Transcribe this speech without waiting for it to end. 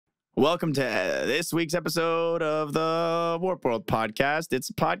Welcome to this week's episode of the Warp World podcast. It's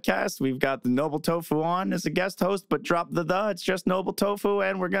a podcast. We've got the Nobletofu on as a guest host, but drop the. It's just Nobletofu,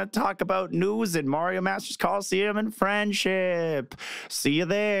 and we're going to talk about news in Mario Masters Coliseum and friendship. See you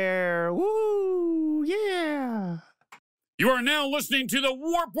there. Woo! Yeah. You are now listening to the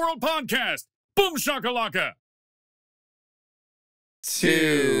Warp World podcast. Boom shakalaka.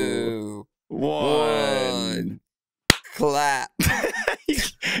 2, 1. Clap.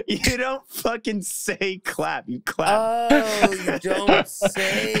 You don't fucking say clap. You clap. Oh, you don't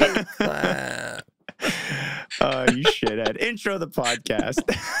say clap. Oh, you shithead. Intro the podcast.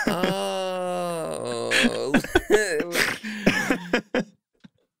 Oh.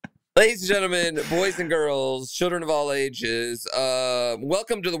 Ladies and gentlemen, boys and girls, children of all ages,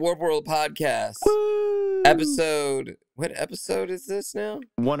 welcome to the Warp World podcast. Woo! What episode is this now?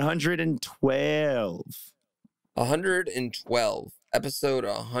 112. 112. Episode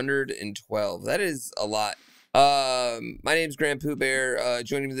 112. That is a lot. My name's GrandPooBear.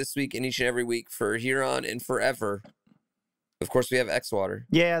 Joining me this week and each and every week for here on and forever. Of course, we have xwater.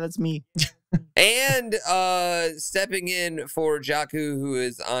 Yeah, that's me. And stepping in for Jaku, who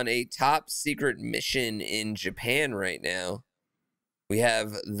is on a top secret mission in Japan right now. We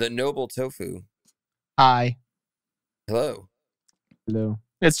have the Nobletofu. Hi. Hello. Hello.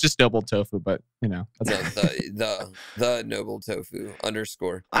 It's just Nobletofu, but you know. The Nobletofu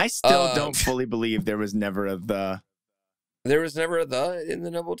 _ I still don't fully believe there was never a the. There was never a the in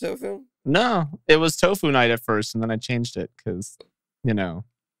the Nobletofu? No, it was tofu night at first, and then I changed it because, you know,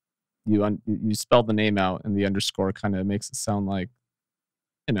 you spell the name out, and the underscore kind of makes it sound like,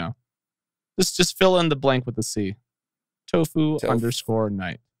 you know, just fill in the blank with the C. Tofu _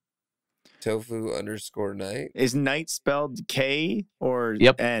 night. Tofu _ night. Is night spelled K or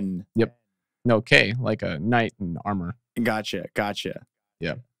N? Yep. No, K, like a knight in armor. Gotcha.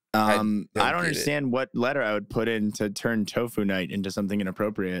 Yeah. I don't understand what letter I would put in to turn tofu night into something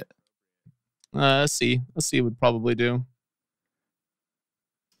inappropriate. C. A C would probably do.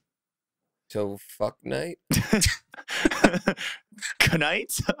 Fuck night.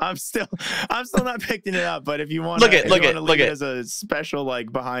 Night? I'm still not picking it up, but if you want look to it as a special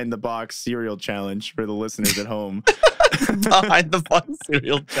like behind the box cereal challenge for the listeners at home. Behind the box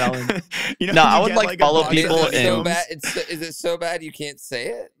cereal challenge. You know, no, I would like follow people. Is it so bad you can't say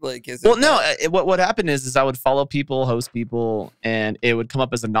it? Like, is it? Well, no. What happened is I would follow people, host people, and it would come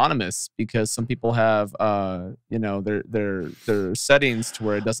up as anonymous because some people have, you know, their settings to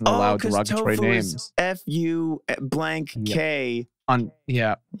where it doesn't allow derogatory names. FU blank K.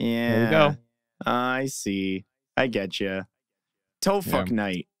 Yeah. There you go. I see. I get you. Toe-fuck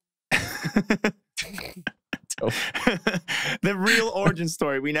night. The real origin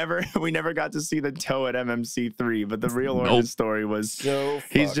story. We never got to see the toe at MMC3, but the real origin story was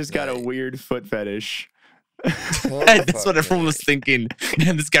he's just got a weird foot fetish. That's what everyone was thinking.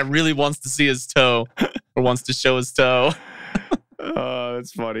 Man, this guy really wants to see his toe or wants to show his toe. Oh,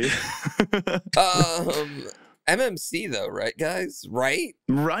 that's funny. MMC though, right, guys? Right.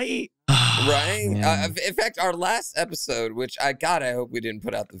 In fact, our last episode, which I hope we didn't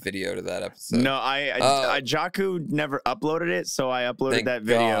put out the video to that episode. No, I Jaku never uploaded it, so I uploaded that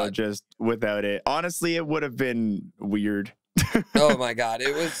video just without it. Honestly, it would have been weird. Oh my god,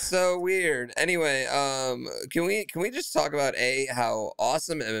 it was so weird. Anyway, can we just talk about how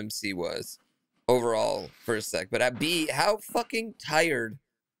awesome MMC was overall for a sec, but B, how fucking tired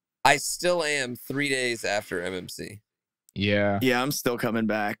I still am 3 days after MMC. Yeah, I'm still coming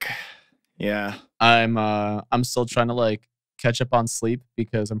back. Yeah, I'm still trying to like catch up on sleep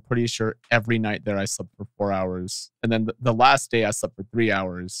because I'm pretty sure every night there I slept for 4 hours, and then the last day I slept for 3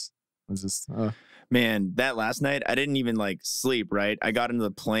 hours. It was just man, that last night I didn't even like sleep. Right, I got into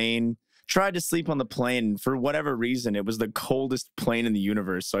the plane, tried to sleep on the plane, and for whatever reason it was the coldest plane in the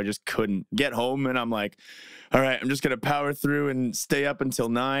universe, so I just couldn't get home. And I'm like, all right, I'm just gonna power through and stay up until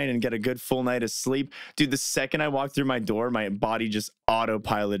 9 and get a good full night of sleep. Dude, the second I walked through my door, my body just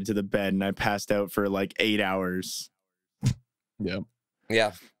autopiloted to the bed and I passed out for like 8 hours. Yep.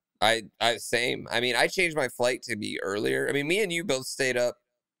 Yeah. I same. I mean, I changed my flight to be earlier. I mean, me and you both stayed up.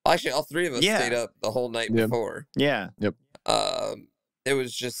 Actually, all three of us stayed up the whole night before. Yeah. Yep. It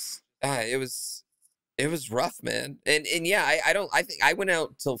was just it was rough, man. And yeah, I think I went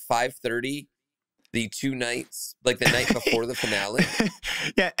out till 5:30 the 2 nights, like the night before the finale.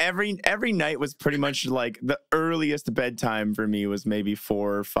 Yeah, every night was pretty much like the earliest bedtime for me was maybe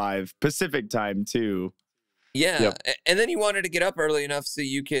 4 or 5 Pacific time too. Yeah. Yep. And then you wanted to get up early enough so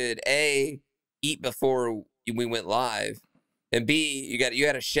you could eat before we went live, And B, you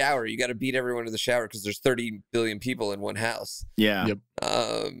got to shower. You got to beat everyone to the shower because there's 30 billion people in one house. Yeah. Yep.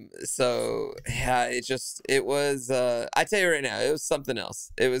 So yeah, it was. I tell you right now, it was something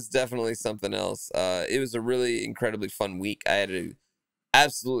else. It was definitely something else. It was a really incredibly fun week. I had an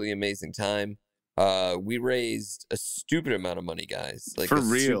absolutely amazing time. We raised a stupid amount of money, guys. Like For a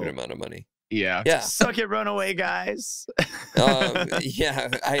real. stupid amount of money. Yeah. Yeah. Suck it, runaway guys. Yeah.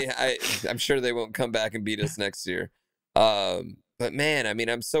 I'm sure they won't come back and beat us next year. But man, I mean,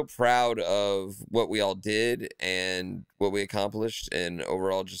 I'm so proud of what we all did and what we accomplished, and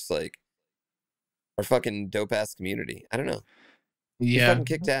overall, just like our fucking dope ass community. I don't know. We Yeah. fucking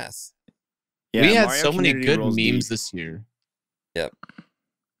kicked ass. Yeah, We had Mario so many community good rolls memes deep. this year. Yep.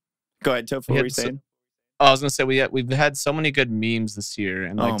 Go ahead, Tofu. We What were had you saying? I was gonna say we've had so many good memes this year,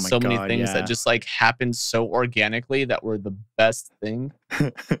 and like Oh my so many God, things yeah. that just like happened so organically that were the best thing.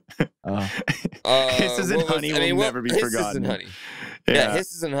 Hisses and honey will never be Hisses forgotten. and honey. Yeah,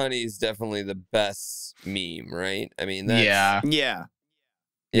 hisses and honey is definitely the best meme, right? I mean, that's, yeah.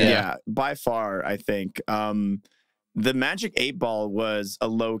 Yeah, by far, I think. The Magic 8-Ball was a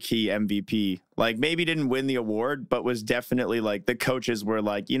low-key MVP. Like, maybe didn't win the award, but was definitely, like, the coaches were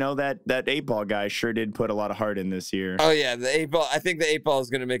like, you know, that 8-Ball guy sure did put a lot of heart in this year. Oh, yeah, the 8-Ball. I think the 8-Ball is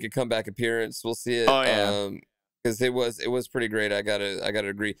going to make a comeback appearance. We'll see it. Oh, yeah. Because it was pretty great. I gotta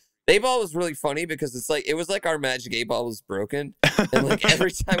agree. The 8-Ball was really funny because it was like our Magic 8-Ball was broken. And, like,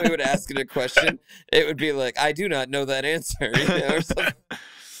 every time we would ask it a question, it would be like, I do not know that answer. You know, or something.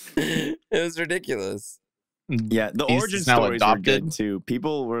 It was ridiculous. Yeah, the He's origin now stories were adopted. good too.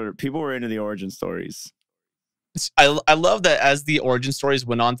 People were into the origin stories. I love that as the origin stories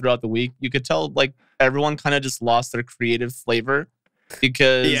went on throughout the week, you could tell like everyone kind of just lost their creative flavor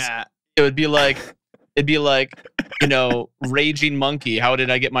because it would be like you know, raging monkey. How did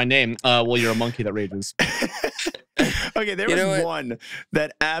I get my name? Well, you're a monkey that rages. Okay, there was one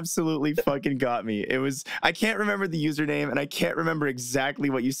that absolutely fucking got me. It was, I can't remember the username and I can't remember exactly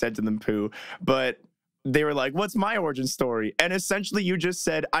what you said to them, Pooh, but they were like, what's my origin story? And essentially you just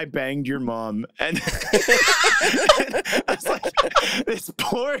said, I banged your mom. And I was like, this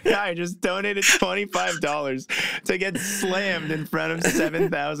poor guy just donated $25 to get slammed in front of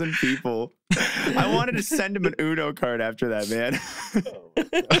 7,000 people. I wanted to send him an Uno card after that, man.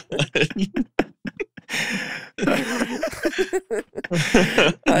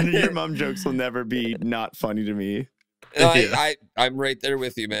 Your mom jokes will never be not funny to me. No, I'm right there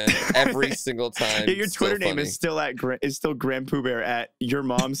with you, man. Every single time. Yeah, your Twitter name is still GrandPooBear at your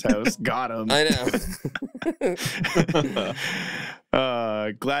mom's house. Got him. I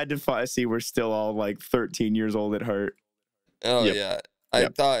know. Glad to see we're still all like 13 years old at heart. Oh yeah. I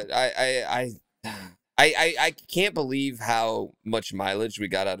thought I can't believe how much mileage we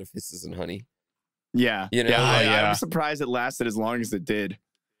got out of Hisses and Honey. Yeah. You know, I was surprised it lasted as long as it did.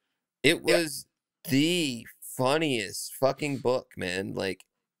 It was the funniest fucking book, man. Like,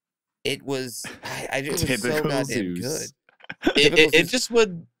 it was. It was so goddamn good. It just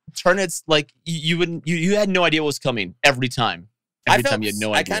would turn its like you had no idea what was coming every time. Every time you had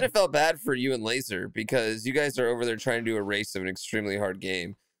no idea. I kind of felt bad for you and Laser because you guys are over there trying to do a race of an extremely hard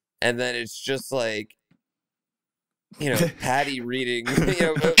game, and then it's just like, you know, Patty reading, you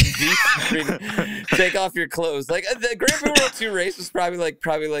know, reading, take off your clothes. Like the GrandPooBear World 2 race was probably like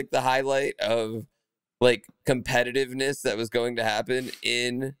the highlight of like competitiveness that was going to happen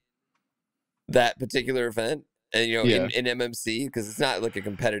in that particular event, and you know, in MMC, because it's not like a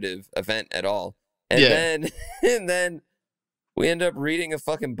competitive event at all. And then we end up reading a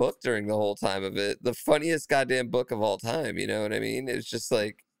fucking book during the whole time of it, the funniest goddamn book of all time. You know what I mean? It's just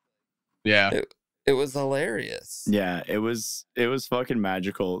like, it was hilarious. Yeah, it was fucking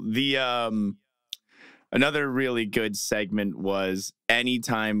magical. The another really good segment was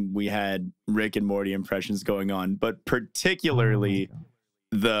anytime we had Rick and Morty impressions going on, but particularly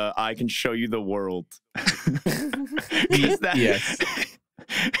the I can show you the world. Yes.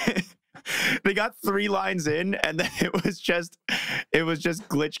 They got 3 lines in, and then it was just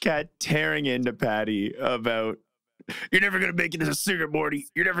Glitch Cat tearing into Patty about, you're never gonna make it as a singer, Morty.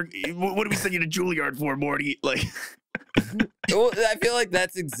 You're never. What do we send you to Juilliard for, Morty? Like, well, I feel like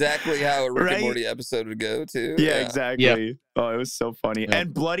that's exactly how a Rick and Morty episode would go too. Yeah, exactly. Yeah. Oh, it was so funny. Yeah.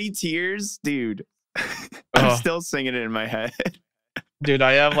 And bloody tears, dude. I'm still singing it in my head. Dude,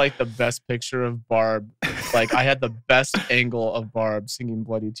 I have like the best picture of Barb. Like, I had the best angle of Barb singing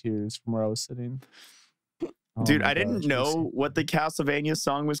Bloody Tears from where I was sitting. Oh, dude, I didn't know what the Castlevania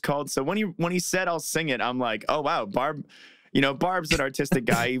song was called. So when he said I'll sing it, I'm like, oh wow, Barb. You know, Barb's an artistic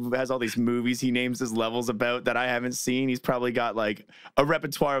guy. He has all these movies he names his levels about that I haven't seen. He's probably got like a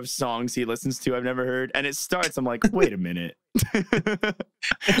repertoire of songs he listens to I've never heard. And it starts, I'm like, wait a minute.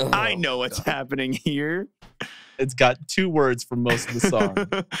 I know what's happening here. It's got 2 words for most of the song.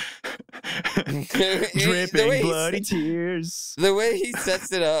 Dripping bloody tears. The way he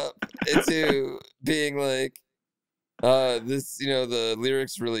sets it up into being like, this, you know, the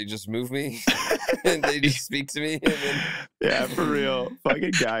lyrics really just move me and they just speak to me. And then, yeah, for real.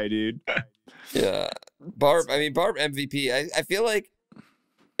 Fucking guy, dude. Yeah. Barb MVP. I feel like,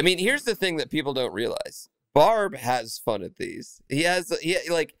 I mean, here's the thing that people don't realize. Barb has fun at these.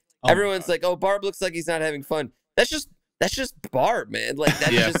 Everyone's like, oh, Barb looks like he's not having fun. That's just Barb, man. Like,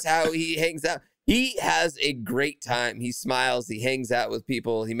 that's just how he hangs out. He has a great time. He smiles. He hangs out with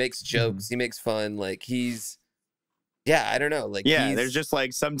people. He makes jokes. He makes fun. Like, I don't know. Like, there's just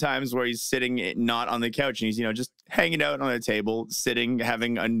like sometimes where he's sitting not on the couch and he's, you know, just hanging out on the table, sitting,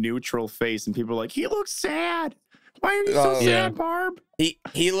 having a neutral face, and people are like, he looks sad. Why are you so sad, Barb?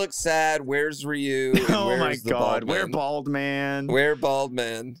 He looks sad. Where's Ryu? Oh my God. Where Bald Man? Where Bald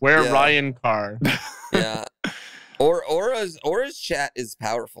Man? Where Ryan Carr? Yeah. Aura's chat is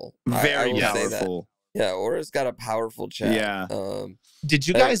powerful. Very I powerful. Yeah, Aura's got a powerful chat. Yeah. Did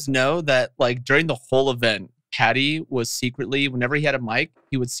you guys know that like during the whole event, Patty was secretly, whenever he had a mic,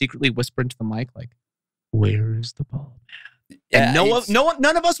 he would secretly whisper into the mic like, "Where's the ball man?" And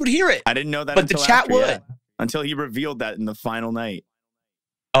none of us would hear it. I didn't know that, but the chat would until he revealed that in the final night.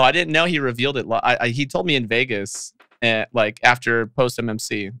 Oh, I didn't know he revealed it. He told me in Vegas, like after post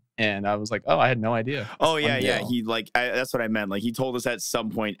MMC, and I was like, "Oh, I had no idea." Oh yeah. He that's what I meant. Like he told us at some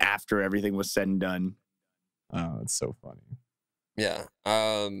point after everything was said and done. Oh, it's so funny. Yeah.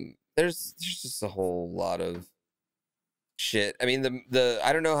 There's just a whole lot of shit. I mean, the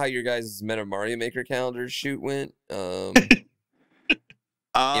I don't know how your guys' Meta Mario Maker calendar shoot went.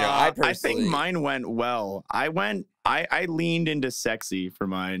 I personally, I think mine went well. I leaned into sexy for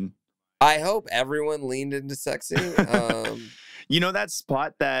mine. I hope everyone leaned into sexy. You know that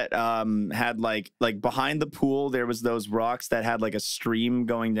spot that had like behind the pool, there was those rocks that had like a stream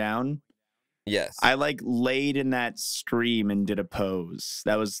going down. Yes. I like laid in that stream and did a pose.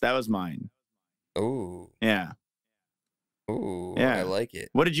 That was mine. Ooh. Yeah. Ooh. Yeah. I like it.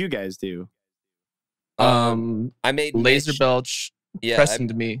 What did you guys do? I made Laser Belch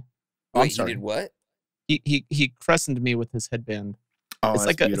crescented me. Wait, I'm sorry. He did what? He crescented me with his headband. Oh, it's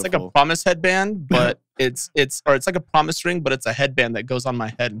like a promise headband, but it's like a promise ring, but it's a headband that goes on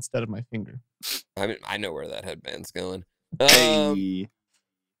my head instead of my finger. I mean, I know where that headband's going. Hey.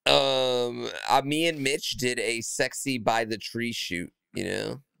 Me and Mitch did a sexy by the tree shoot, you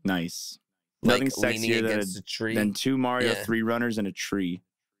know? Nice. Like Nothing sexier than 2 Mario 3 runners and a tree.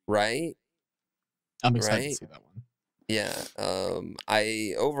 Right? I'm excited to see that one. Yeah.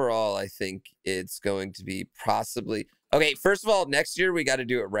 I think it's going to be possibly okay. First of all, next year we got to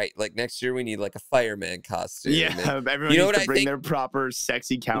do it right. Like next year we need like a fireman costume. Yeah, everyone needs to bring their proper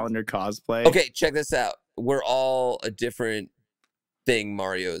sexy calendar cosplay. Okay, check this out. We're all a different thing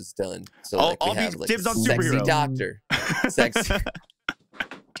Mario's done. So like, we have like dibs on sexy superhero. doctor, sexy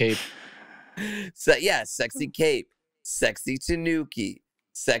cape. So yeah, sexy cape, sexy Tanuki,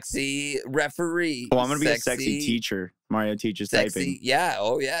 sexy referee. Oh, I'm gonna be a sexy teacher. Mario teaches typing. Yeah.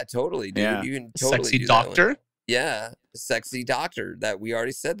 Oh yeah, totally, dude. Yeah. You can totally sexy do doctor. That one. Yeah, sexy doctor. That we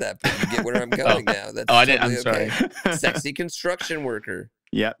already said that. But you get where I'm going now. That's I totally didn't. I'm sorry. Sexy construction worker.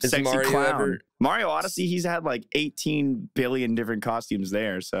 Yep. Is sexy Mario clown. Mario Odyssey. He's had like 18 billion different costumes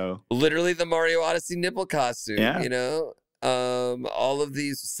there. So literally the Mario Odyssey nipple costume. Yeah. You know, all of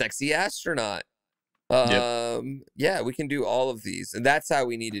these sexy astronaut. Yeah, we can do all of these, and that's how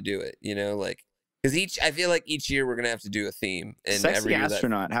we need to do it. You know, like because I feel like each year we're gonna have to do a theme. And sexy every year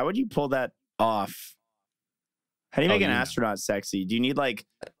astronaut. How would you pull that off? How do you make an astronaut sexy? Do you need like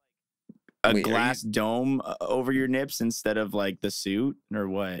a glass dome over your nips instead of like the suit or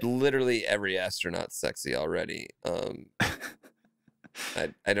what? Literally every astronaut's sexy already. I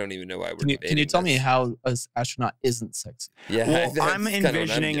don't even know why we're Can you tell me how an astronaut isn't sexy? Yeah, well, I'm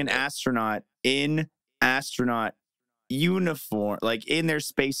envisioning an astronaut in astronaut uniform, like in their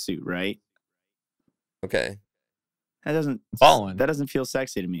spacesuit, right? Okay. That doesn't feel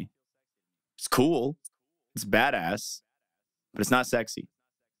sexy to me. It's cool. It's badass, but it's not sexy.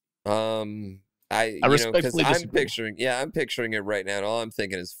 I respectfully disagree. I'm picturing it right now, and all I'm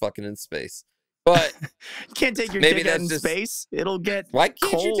thinking is fucking in space. But you can't take your dick out in space. It'll get Why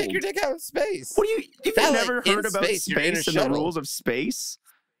can't cold. you take your dick out in space? What do you've never heard about space and the rules of space?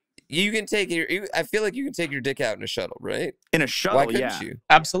 You can take I feel like you can take your dick out in a shuttle, right? In a shuttle, Why couldn't you?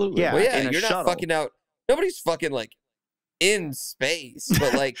 Absolutely. Yeah, Well, yeah, in a you're shuttle. not fucking out. Nobody's fucking like in space,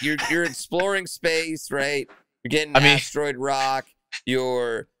 but like you're exploring space, right? You're getting asteroid rock,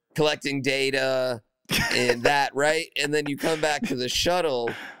 you're collecting data and that, right? And then you come back to the shuttle,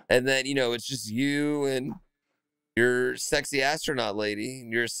 and then it's just you and your sexy astronaut lady,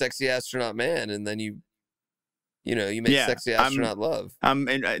 and your sexy astronaut man, and then you make sexy astronaut love. And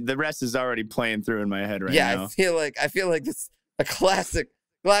the rest is already playing through in my head right now. Yeah, I feel like it's a classic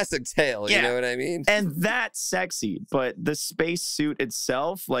tale. You know what I mean? And that's sexy, but the space suit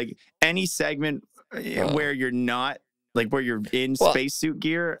itself, like any segment where you're not, like where you're in spacesuit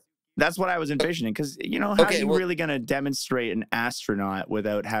gear, that's what I was envisioning. Because how are you really gonna demonstrate an astronaut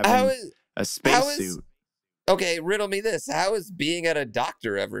without having a spacesuit? Okay, riddle me this. How is being at a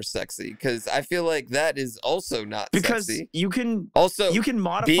doctor ever sexy? Because I feel like that is also not sexy. You can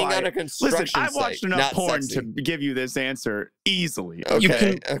modify being on a construction Listen, I've watched site, enough porn sexy. to give you this answer easily.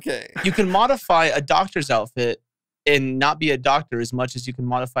 Okay. You can modify a doctor's outfit and not be a doctor as much as you can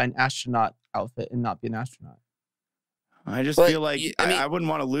modify an astronaut outfit and not be an astronaut. I just feel like I wouldn't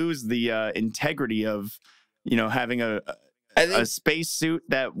want to lose the integrity of having a spacesuit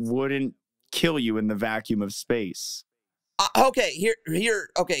that wouldn't kill you in the vacuum of space. Okay,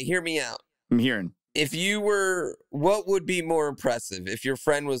 hear me out. I'm hearing. If you were, what would be more impressive? If your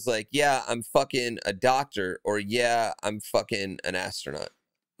friend was like, yeah, I'm fucking a doctor, or yeah, I'm fucking an astronaut.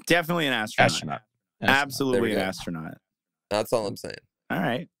 Definitely an astronaut. Absolutely an astronaut. That's all I'm saying. All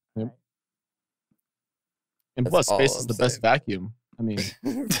right. Yep. And plus, space is the best vacuum. I mean,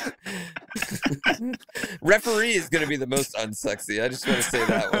 referee is going to be the most unsexy. I just want to say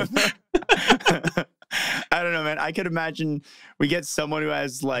that one. I don't know, man. I could imagine we get someone who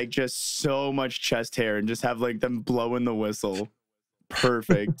has like just so much chest hair and just have like them blowing the whistle.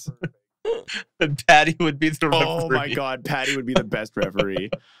 Perfect. And Patty would be the referee. Oh my God, Patty would be the best referee.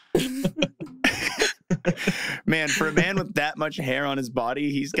 Man, for a man with that much hair on his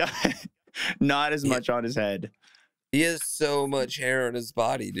body, he's got not as much on his head. He has so much hair on his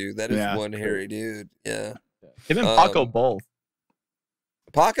body, dude. That is one hairy dude. Yeah. Him and Paco both.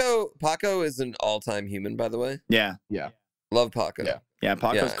 Paco is an all-time human, by the way. Yeah. Love Paco. Yeah,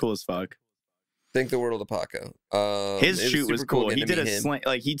 Paco's cool as fuck. Think the world of Paco. His shoot was cool. He did a slant,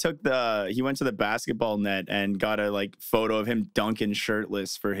 like he went to the basketball net and got a like photo of him dunking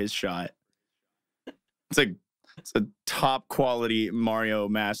shirtless for his shot. It's a top quality Mario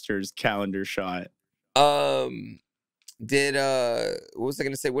Masters calendar shot. What was I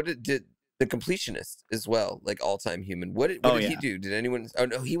gonna say? What did the completionist as well, like all-time human? What did he do? Did anyone? Oh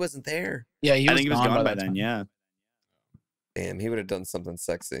no, he wasn't there. Yeah, I think he was gone by then. Yeah. Damn, he would have done something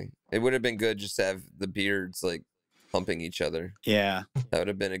sexy. It would have been good just to have the beards like humping each other. Yeah, that would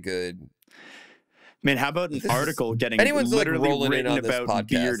have been a good. Man, how about an article getting literally written about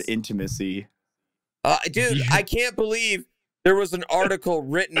beard intimacy? Dude, I can't believe there was an article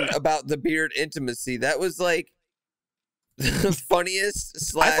written about the beard intimacy. That was like the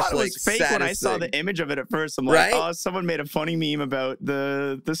funniest / I thought it was fake when I saw thing. the image of it at first. I'm like, oh, someone made a funny meme about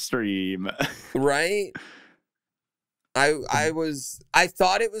the stream. Right? I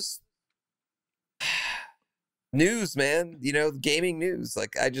thought it was news, man. Gaming news.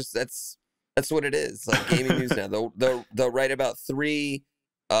 Like that's what it is. Like gaming news now. They'll write about 3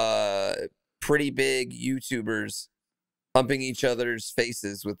 pretty big YouTubers humping each other's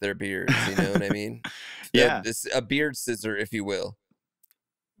faces with their beards. You know what I mean? Yeah, a beard scissor, if you will.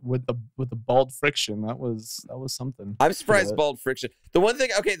 With the bald friction, that was something. I'm surprised bald friction. The one thing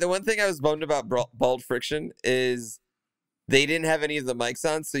I was bummed about bald friction is they didn't have any of the mics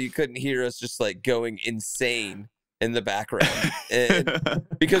on, so you couldn't hear us just like going insane in the background, and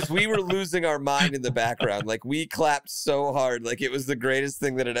because we were losing our mind in the background. Like we clapped so hard, like it was the greatest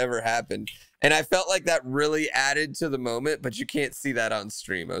thing that had ever happened. And I felt like that really added to the moment, but you can't see that on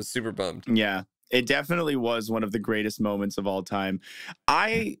stream. I was super bummed. Yeah, it definitely was one of the greatest moments of all time.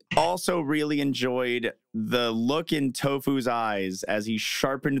 I also really enjoyed the look in Tofu's eyes as he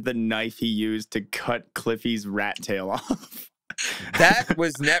sharpened the knife he used to cut Cliffy's rat tail off.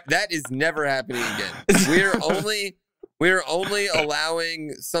 That is never happening again. We're only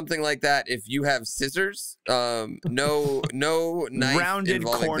allowing something like that if you have scissors. No knife. Rounded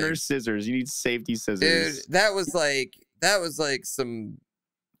corner scissors. You need safety scissors. Dude, that was like some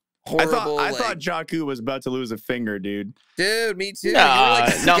horrible. I thought Jaku was about to lose a finger, dude. Dude, me too.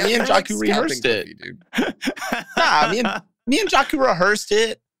 No, me and Jaku rehearsed it. Dude. Me and Jaku rehearsed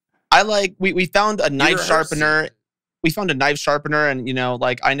it. We found a knife sharpener. We found a knife sharpener, and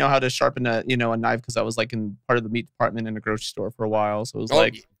I know how to sharpen a knife because I was like in part of the meat department in a grocery store for a while. So it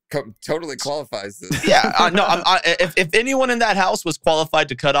was totally qualifies this. Yeah, no. If anyone in that house was qualified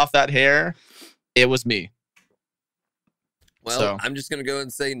to cut off that hair, it was me. Well, So- I'm just gonna go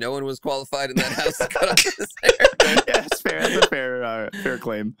and say no one was qualified in that house to cut off his hair. Yeah, it's fair. That's a fair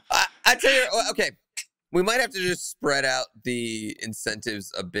claim. I tell you, okay, we might have to just spread out the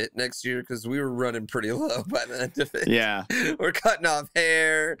incentives a bit next year because we were running pretty low by the end of it. Yeah. We're cutting off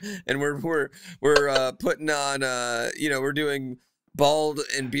hair, and we're putting on we're doing bald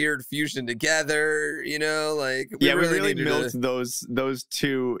and beard fusion together. Like We really needed milked those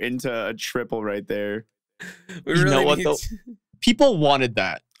two into a triple right there. We You really know what, need though? to- People wanted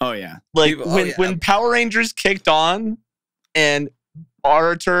that. Oh yeah. Like People- oh, when yeah. when Power Rangers kicked on and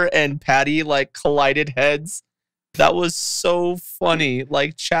Arthur and Patty like collided heads, that was so funny.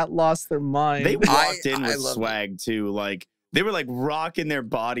 Like chat lost their mind. They walked in I with loved swag too. Like they were like rocking their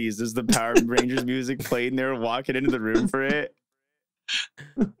bodies as the Power Rangers music played, and they were walking into the room for it.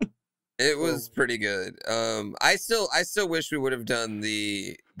 It was pretty good. I still wish we would have done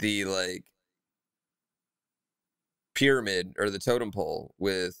the like pyramid or the totem pole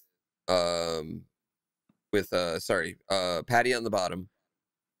with Patty on the bottom.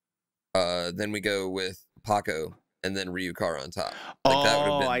 Then we go with Paco and then Ryukara on top. Like, that would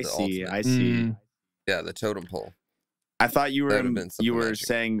have Oh, been I the see. ultimate. I see. Mm. Yeah, the totem pole. I thought you That were would've been something magic.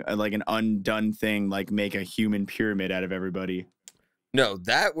 saying like an undone thing, like make a human pyramid out of everybody. No,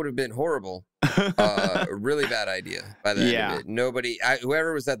 that would have been horrible. A really bad idea by the end Yeah. of it.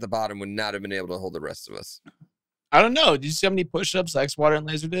 Whoever was at the bottom would not have been able to hold the rest of us. I don't know. Did you see how many push-ups xwater and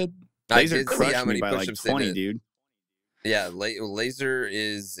Laser did? Laser I did see crushed how me many by like push-ups they 20, did. dude. Yeah, Laser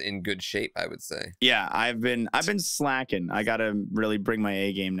is in good shape, I would say. Yeah, I've been slacking. I gotta really bring my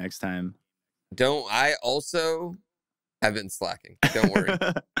A game next time. I also have been slacking. Don't worry.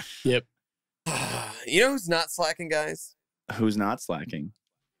 Yep. You know who's not slacking, guys? Who's not slacking?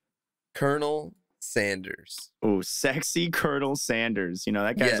 Colonel Sanders. Oh, sexy Colonel Sanders.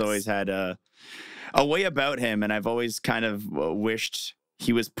 That guy's Yes. always had a way about him, and I've always kind of wished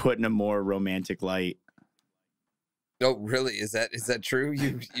he was put in a more romantic light. Oh, really? Is that true?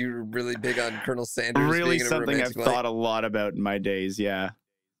 You're really big on Colonel Sanders Really being in a something I've romantic light? thought a lot about in my days, yeah.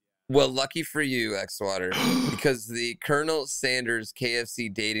 Well, lucky for you, xwater, because the Colonel Sanders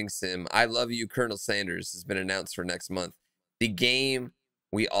KFC dating sim, I Love You, Colonel Sanders, has been announced for next month. The game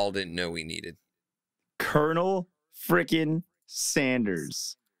we all didn't know we needed. Colonel frickin'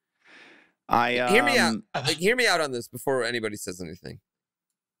 Sanders. Hear me out. Hear me out on this before anybody says anything.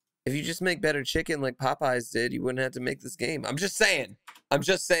 If you just make better chicken like Popeyes did, you wouldn't have to make this game. I'm just saying,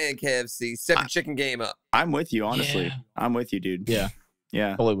 KFC, step your chicken game up. I'm with you, honestly. Yeah. I'm with you, dude. Yeah.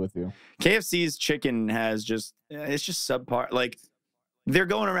 Yeah. Totally with you. KFC's chicken it's just subpar. Like, they're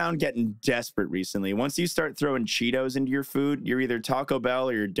going around getting desperate recently. Once you start throwing Cheetos into your food, you're either Taco Bell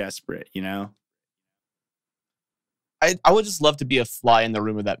or you're desperate, I would just love to be a fly in the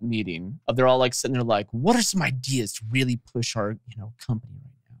room of that meeting. They're all like sitting there like, what are some ideas to really push our company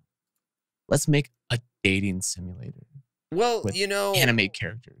right now? Let's make a dating simulator Well, with Oh. anime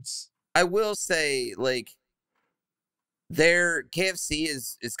characters. I will say, like, their KFC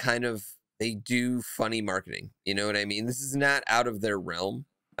is kind of, they do funny marketing. You know what I mean? This is not out of their realm,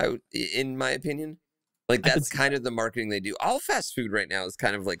 in my opinion. Like, that's kind of the marketing they do. All fast food right now is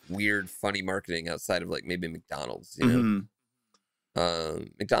kind of like weird, funny marketing outside of like maybe McDonald's.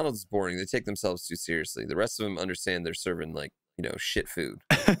 McDonald's is boring. They take themselves too seriously. The rest of them understand they're serving like shit food.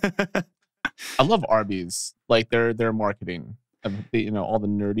 I love Arby's. Like their marketing. All the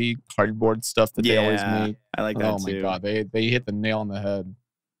nerdy cardboard stuff that they always make. I like that Oh too. my god, they hit the nail on the head.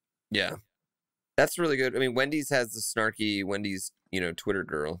 Yeah, that's really good. I mean, Wendy's has the snarky Wendy's Twitter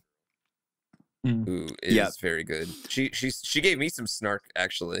girl. Who is very good. She gave me some snark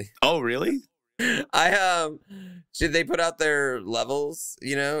actually. Oh, really? They put out their levels,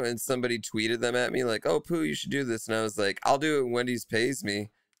 and somebody tweeted them at me like, "Oh, Pooh, you should do this," and I was like, "I'll do it when Wendy's pays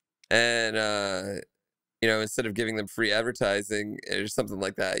me," and instead of giving them free advertising or something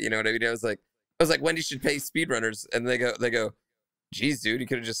like that, you know what I mean? I was like, Wendy should pay speedrunners, and they go, "Geez, dude, you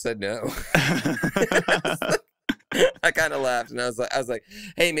could have just said no." I kind of laughed, and I was like,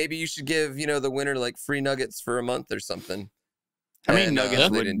 "Hey, maybe you should give the winner like free nuggets for a month or something." How many And, nuggets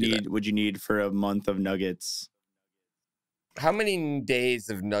they would you need for a month of nuggets? How many days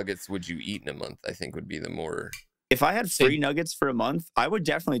of nuggets would you eat in a month? I think would be the more. If I had free nuggets for a month, I would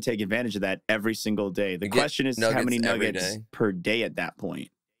definitely take advantage of that every single day. The You get question is how many nuggets every nuggets day. per day at that point?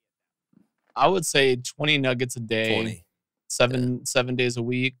 I would say 20 nuggets a day, 20. 7 days a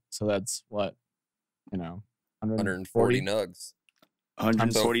week. So that's what, 140 nugs. 140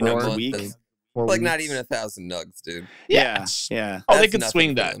 So for a nuggets a month, week? that's 4 like weeks. not even 1,000 nugs, dude. Yeah. Oh, they That's could nothing swing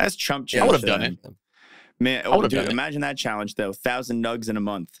for that. them. That's Trump Yeah, challenge. I would've done then. it. Man, I would've dude, done it. imagine that challenge though. 1,000 nugs in a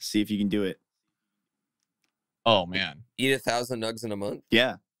month. See if you can do it. Oh man. Eat 1,000 nugs in a month?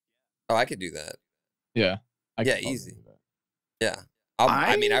 Yeah. Oh, I could do that. Yeah. Yeah, easy. Yeah.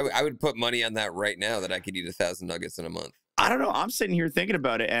 I mean, I would put money on that right now that I could eat 1,000 nuggets in a month. I don't know. I'm sitting here thinking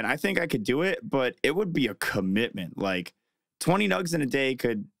about it, and I think I could do it, but it would be a commitment. Like 20 nugs in a day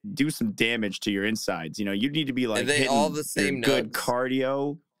could do some damage to your insides. You know, you'd need to be like Are they hitting all the same good nugs?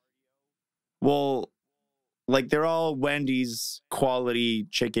 cardio. Well, like they're all Wendy's quality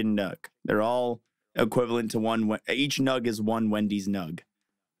chicken nug. They're all equivalent to one. Each nug is one Wendy's nug.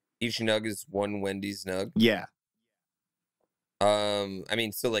 Each nug is one Wendy's nug. Yeah. I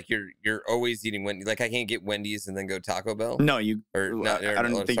mean, so like you're always eating Wendy's. Like I can't get Wendy's and then go Taco Bell. No, you. Or not, I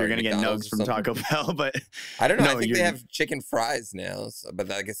don't think you're gonna get McDonald's nugs from Taco Bell, but I don't know. No, I think they have chicken fries now, so,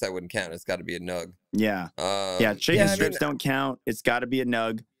 but I guess that wouldn't count. It's got to be a nug. Yeah. Yeah. Chicken strips don't count. It's got to be a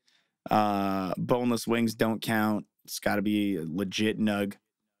nug. Boneless wings don't count. It's got to be a legit nug.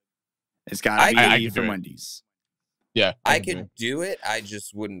 It's got to be from Wendy's. Yeah, I could do it. I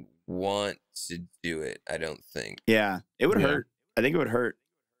just wouldn't want to do it. I don't think. Yeah, it would hurt. I think it would hurt.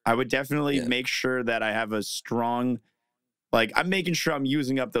 I would definitely make sure that I have a strong, like I'm making sure I'm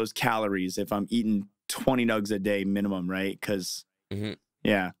using up those calories if I'm eating 20 nugs a day minimum, right? Because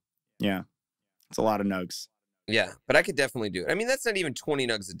yeah, it's a lot of nugs. Yeah, but I could definitely do it. I mean, that's not even 20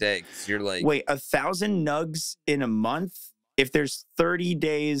 nugs a day because you're like, wait, 1,000 nugs in a month? If there's 30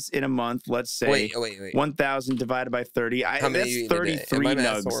 days in a month, let's say wait. 1,000 divided by 30, that's 33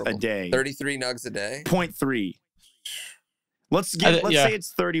 nugs a day. 33 nugs a day? 0.3. Let's say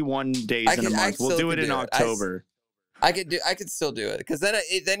it's 31 days in a month. We'll do it in October. I could still do it because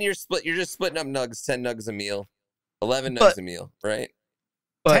then you're just splitting up nugs, 10 nugs a meal, 11 nugs a meal, right?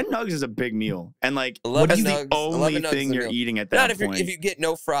 10 nugs is a big meal, and like what's the only thing you're eating at that point? If you get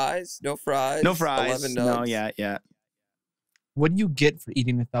no fries. 11 nugs. No, yeah. What do you get for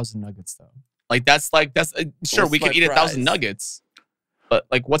eating 1,000 nuggets though? Like that's sure we could eat 1,000 nuggets, but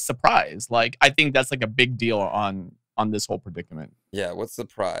like what's the prize? Like I think that's like a big deal on this whole predicament. Yeah, what's the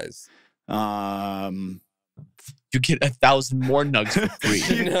prize? You get 1,000 more nugs for free.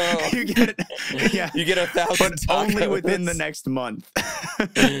 No, you get 1,000, but only within the next month.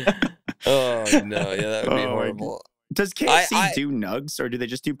 Oh no, yeah, that would be horrible. Does KFC do nugs or do they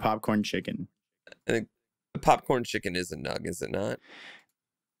just do popcorn chicken? I think the popcorn chicken is a nug, is it not?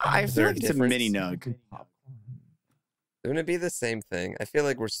 I feel like it's a mini nug. Wouldn't it be the same thing? I feel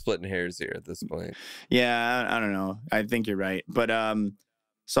like we're splitting hairs here at this point. Yeah, I don't know. I think you're right. But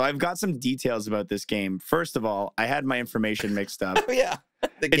so I've got some details about this game. First of all, I had my information mixed up. Oh yeah,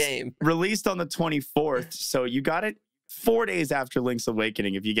 it's game released on the 24th, so you got it 4 days after Link's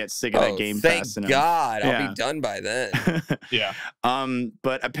Awakening if you get sick of that game fast enough. Thank God, I'll be done by then. Yeah.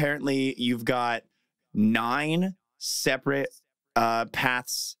 But apparently you've got 9 separate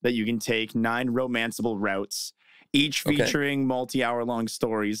paths that you can take, 9 romanceable routes, each featuring multi-hour-long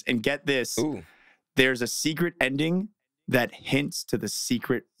stories. And get this, there's a secret ending that hints to the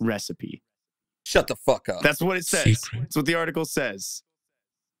secret recipe. Shut the fuck up. That's what it says. That's what the article says.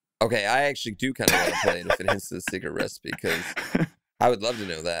 Okay, I actually do kind of want to play it if it hints to the secret recipe because I would love to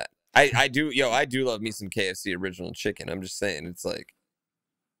know that. I do love me some KFC original chicken. I'm just saying, it's like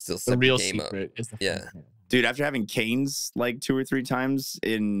still the real secret is the Dude, after having Cane's like 2 or 3 times at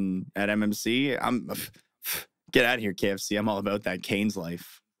MMC, I'm get out of here, KFC. I'm all about that Cane's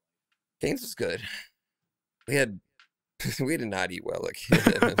life. Cane's was good. We did not eat well at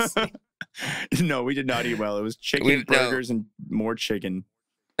MMC. No, we did not eat well. It was chicken, burgers, and more chicken.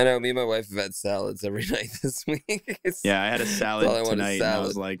 I know, me and my wife have had salads every night this week. Yeah, I had a salad tonight, and I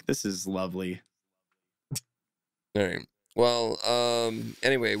was like, this is lovely. All right. Well,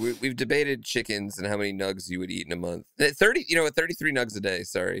 anyway, we've debated chickens and how many nugs you would eat in a month. 33 nugs a day,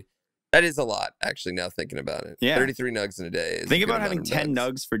 sorry. That is a lot, actually, now thinking about it. Yeah. 33 nugs in a day. Think about having 10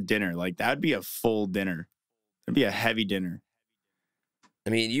 nugs for dinner. Like, that would be a full dinner. That'd be a heavy dinner. I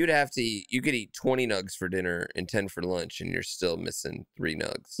mean, you could eat 20 nugs for dinner and 10 for lunch, and you're still missing 3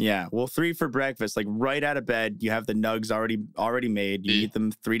 nugs. Yeah, well, 3 for breakfast. Like, right out of bed, you have the nugs already made. You eat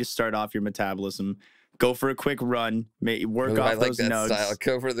them 3 to start off your metabolism. Go for a quick run. Work off those nugs. Style.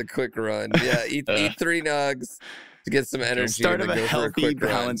 Go for the quick run. Yeah, eat 3 nugs to get some energy. Start of a healthy,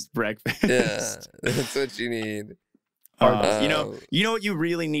 balanced breakfast. Yeah, that's what you need. You know what you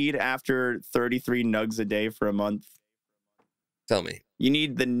really need after 33 nugs a day for a month? Tell me. You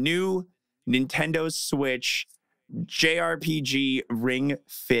need the new Nintendo Switch JRPG Ring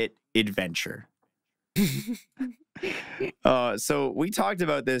Fit Adventure. So we talked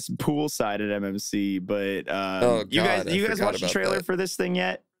about this poolside at MMC, but you guys watched the trailer for this thing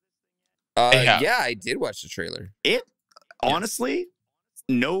yet? Yeah, I did watch the trailer. Honestly,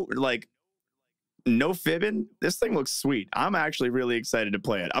 no, like no fibbing, this thing looks sweet. I'm actually really excited to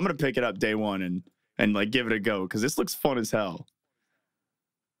play it. I'm gonna pick it up day one and like give it a go because this looks fun as hell.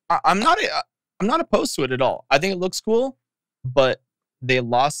 I'm not opposed to it at all. I think it looks cool, but they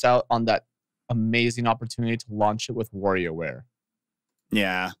lost out on that amazing opportunity to launch it with WarioWare.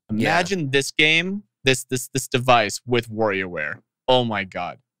 Yeah. Imagine this game, this device with WarioWare. Oh my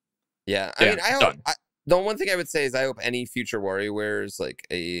god. Yeah. I mean, I hope. done. The one thing I would say is I hope any future WarioWare is like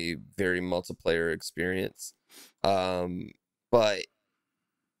a very multiplayer experience. But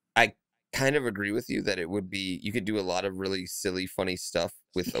I kind of agree with you that it would be, you could do a lot of really silly, funny stuff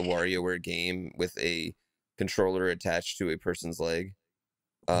with a WarioWare game with a controller attached to a person's leg.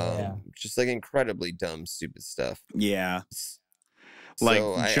 Just like incredibly dumb, stupid stuff. Yeah. Like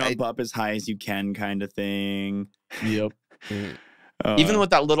So jump up as high as you can kind of thing. Yep. Even with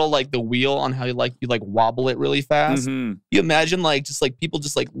that little like the wheel on how you wobble it really fast. Mhm. You imagine like just like people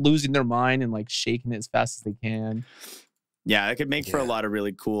just like losing their mind and like shaking it as fast as they can. Yeah, it could make for a lot of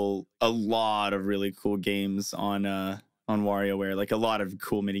really cool games on WarioWare, like a lot of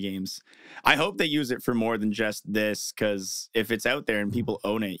cool mini games. I hope they use it for more than just this, because if it's out there and people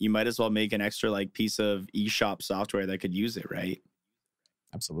own it, you might as well make an extra like piece of eShop software that could use it, right?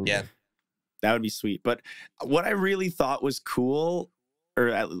 Absolutely. Yeah. That would be sweet. But what I really thought was cool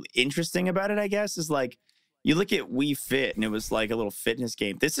or interesting about it, I guess, is like you look at Wii Fit and it was like a little fitness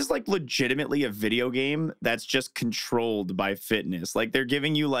game. This is like legitimately a video game that's just controlled by fitness. Like they're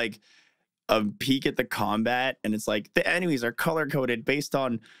giving you like a peek at the combat, and it's like the enemies are color coded based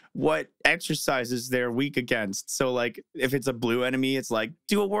on what exercises they're weak against. So like if it's a blue enemy, it's like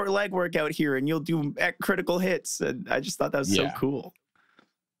do a leg workout here and you'll do critical hits. And I just thought that was so cool.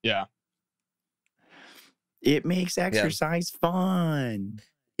 Yeah. It makes exercise fun.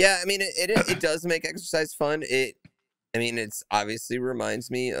 Yeah, I mean, it does make exercise fun. It's obviously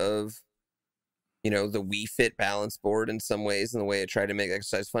reminds me of, the Wii Fit balance board in some ways, and the way it tried to make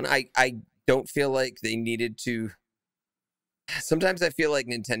exercise fun. I don't feel like they needed to. Sometimes I feel like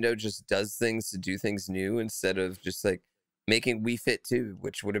Nintendo just does things to do things new instead of just like making Wii Fit 2,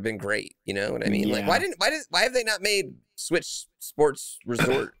 which would have been great. You know what I mean? Yeah. Like, why have they not made Switch Sports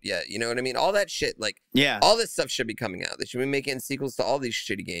Resort yet? You know what I mean? All that shit, like, all this stuff should be coming out. They should be making sequels to all these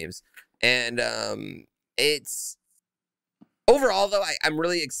shitty games. And it's overall though, I'm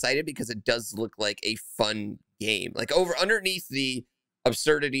really excited because it does look like a fun game. Like underneath the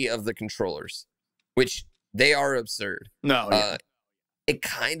absurdity of the controllers, which they are absurd. It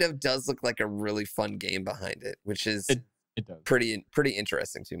kind of does look like a really fun game behind it, which is it does. pretty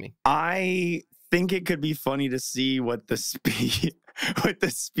interesting to me. I think it could be funny to see what the speed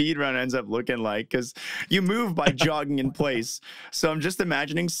run ends up looking like, because you move by jogging in place. So I'm just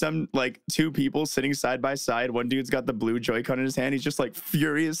imagining some like two people sitting side by side. One dude's got the blue Joy-Con in his hand. He's just like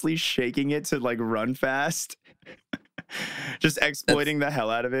furiously shaking it to like run fast. Just exploiting the hell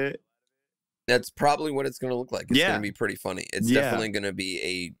out of it. That's probably what it's going to look like. It's going to be pretty funny. It's definitely going to be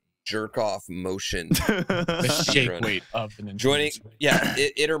a jerk-off motion. The shake weight of the Nintendo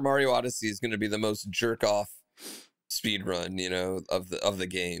Switch. Inner Mario Odyssey is going to be the most jerk-off speed run, of the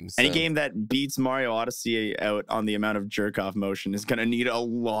game. So. Any game that beats Mario Odyssey out on the amount of jerk-off motion is going to need a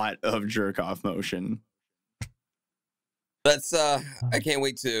lot of jerk-off motion. That's I can't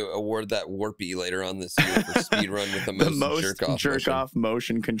wait to award that Warpy later on this year for speedrun with the most jerk-off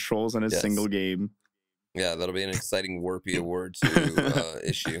motion controls in a single game. Yeah, that'll be an exciting Warpy award to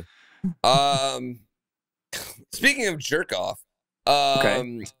issue. Speaking of jerk-off,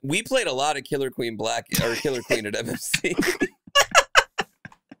 we played a lot of Killer Queen Black or Killer Queen at MMC.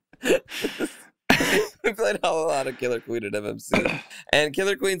 We played a lot of Killer Queen at MMC. And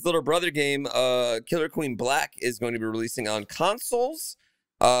Killer Queen's little brother game, Killer Queen Black, is going to be releasing on consoles,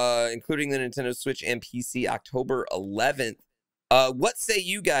 including the Nintendo Switch and PC, October 11th. What say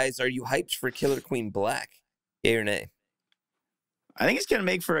you guys? Are you hyped for Killer Queen Black? Yay or nay? I think it's going to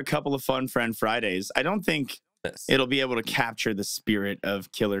make for a couple of fun Friend Fridays. I don't think it'll be able to capture the spirit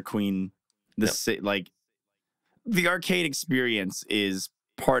of Killer Queen. Like, the arcade experience is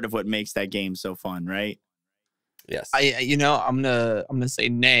part of what makes that game so fun, right? Yes. I'm gonna say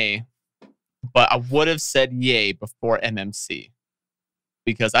nay, but I would have said yay before MMC,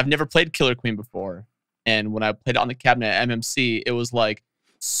 because I've never played Killer Queen before, and when I played it on the cabinet at MMC, it was like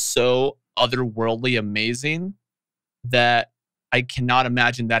so otherworldly amazing that I cannot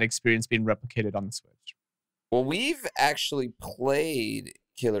imagine that experience being replicated on the Switch. Well, we've actually played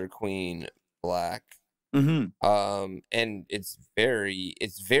Killer Queen Black. Mm-hmm. And it's very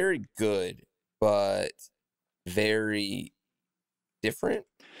good, but very different,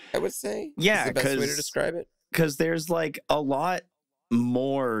 I would say. Yeah, is the best way to describe it. Because there's like a lot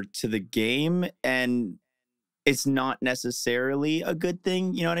more to the game, and it's not necessarily a good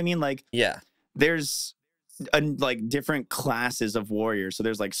thing. You know what I mean? Like, Yeah. there's like different classes of warriors. So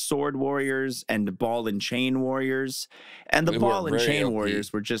there's like sword warriors and ball and chain warriors, and the Who are ball and very chain OP.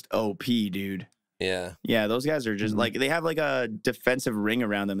 warriors were just OP, dude. Yeah. Yeah, those guys are just Mhm. like, they have like a defensive ring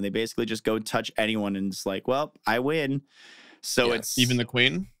around them, and they basically just go touch anyone, and it's like, well, I win. So Yeah. it's Even the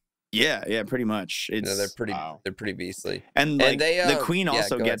queen. yeah, pretty much. It's No, they're pretty. Wow. They're pretty beastly. and like they, the queen yeah,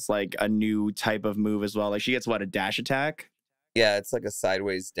 also go ahead. gets like a new type of move as well. Like, she gets what, a dash attack? Yeah, it's like a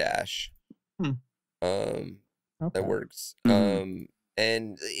sideways dash. Hmm. That Okay. works. Mhm.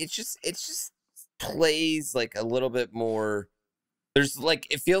 And it just plays like a little bit more. There's like,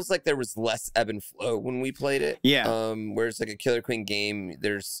 it feels like there was less ebb and flow when we played it. Yeah. Whereas like a Killer Queen game,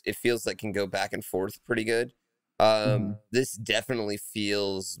 it feels like can go back and forth pretty good. Mhm. This definitely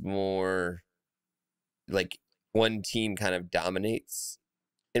feels more like one team kind of dominates.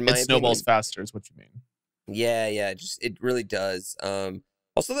 In my It snowballs opinion. faster, is what you mean. Yeah, it really does.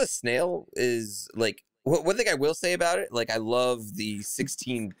 Also the snail is like, one thing I will say about it, like I love the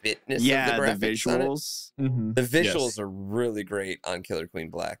 16-bitness Yeah, of the the graphics on it. visuals. Mhm. The visuals Yes. are really great on Killer Queen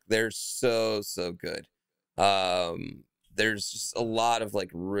Black. They're so good. There's just a lot of like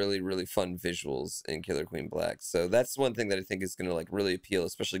really fun visuals in Killer Queen Black. So that's one thing that I think is going to like really appeal,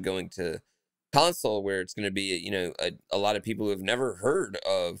 especially going to console, where it's going to be, you know, a lot of people who have never heard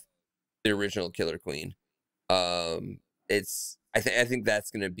of the original Killer Queen. I think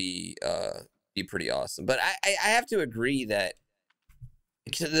that's going to be pretty awesome. But I have to agree that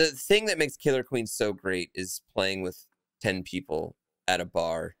the thing that makes Killer Queen so great is playing with 10 people at a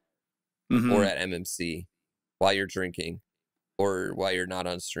bar Mhm. or at MMC while you're drinking or while you're not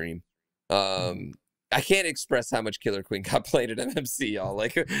on stream. I can't express how much Killer Queen got played at MMC, y'all.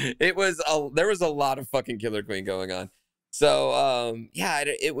 Like, there was a lot of fucking Killer Queen going on. So yeah,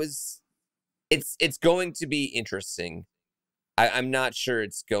 it's going to be interesting. I'm not sure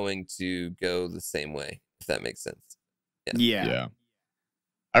it's going to go the same way, if that makes sense. Yeah.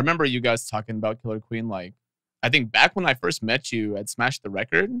 I remember you guys talking about Killer Queen. Like, I think back when I first met you at Smash the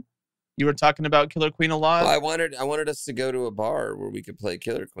Record, you were talking about Killer Queen a lot. Well, I wanted us to go to a bar where we could play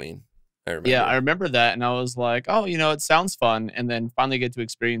Killer Queen. I remember. Yeah, I remember that, and I was like, oh, you know, it sounds fun. And then finally get to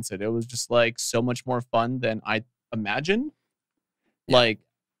experience it. It was just like so much more fun than I imagined. Yeah. Like,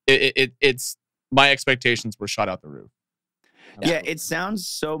 it's my expectations were shot out the roof. Yeah, it sounds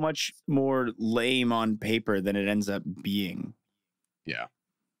so much more lame on paper than it ends up being. Yeah.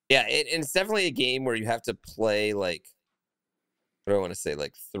 Yeah, and it's definitely a game where you have to play like, what do I want to say,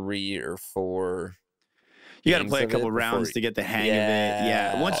 like 3 or 4. You got to games to play a of couple it rounds before- to get the hang of it.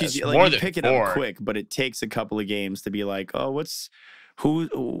 Yeah, once it's you more you than pick it 4. up quick, but it takes a couple of games to be like, oh,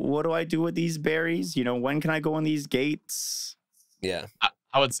 what do I do with these berries? You know, when can I go on these gates? Yeah.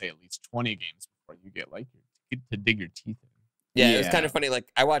 I would say at least 20 games before you get like to dig your teeth in. Yeah, it was kind Yeah. of funny. Like,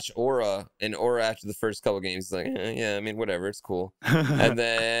 I watched Aura, and Aura after the first couple games is like, yeah, I mean, whatever, it's cool. And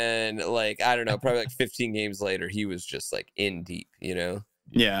then, like, I don't know, probably like 15 games later, he was just like in deep, you know?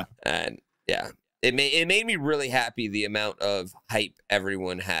 Yeah. And yeah, it made me really happy, the amount of hype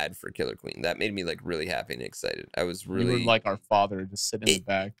everyone had for Killer Queen. That made me like really happy and excited. I was You really were like our father, just sitting in the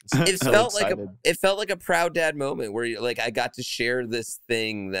back. just it so felt excited. like a proud dad moment where like I got to share this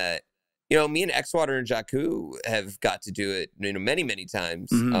thing that, you know, me and xwater and Jaku have got to do it, you know, many times.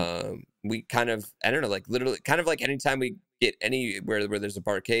 Mhm. We kind of, I don't know, like literally kind of like anytime we get anywhere where there's a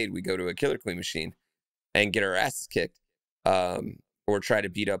barcade, we go to a Killer Queen machine and get our asses kicked, or try to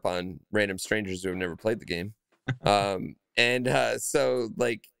beat up on random strangers who have never played the game. So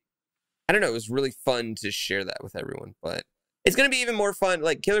like, I don't know, it was really fun to share that with everyone, but it's going to be even more fun.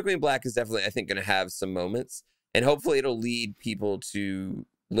 Like, Killer Queen Black is definitely, I think, going to have some moments, and hopefully it'll lead people to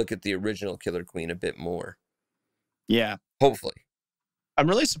look at the original Killer Queen a bit more. Yeah. Hopefully. I'm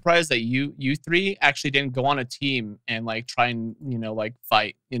really surprised that you three actually didn't go on a team and like try and, you know, like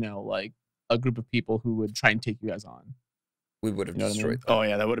fight, you know, like a group of people who would try and take you guys on. We would have You know what I mean? destroyed them. Oh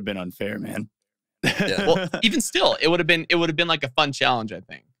yeah, that would have been unfair, man. Yeah. Well, even still, it would have been like a fun challenge, I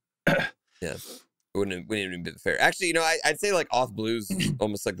think. Yeah. It wouldn't even be fair. Actually, you know, I'd say like Off Blues is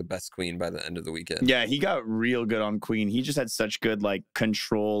almost like the best queen by the end of the weekend. Yeah, he got real good on Queen. He just had such good like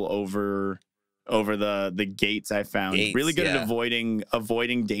control over the gates. I found Gates, really good yeah. at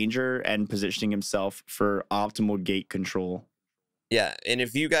avoiding danger and positioning himself for optimal gate control. Yeah, and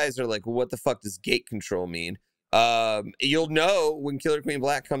if you guys are like, well, what the fuck does gate control mean? You'll know when Killer Queen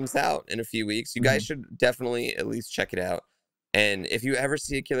Black comes out in a few weeks. You guys should definitely at least check it out. And if you ever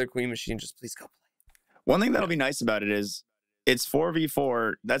see a Killer Queen machine, just please go play. One thing that'll be nice about it is it's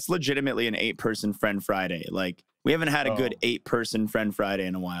 4v4. That's legitimately an 8-person friend Friday. Like, We haven't had a good Oh. 8-person Friend Friday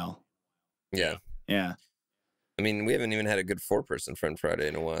in a while. Yeah. Yeah. I mean, we haven't even had a good 4-person Friend Friday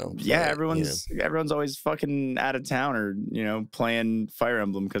in a while. Yeah, but, everyone's always fucking out of town or, playing Fire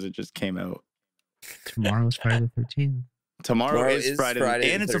Emblem because it just came out. Tomorrow's Friday the 13th. Tomorrow is is Friday,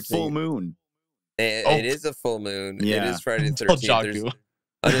 Friday and the it's a full 13th. moon. It is a full moon. It Yeah. is Friday the Tell 13th.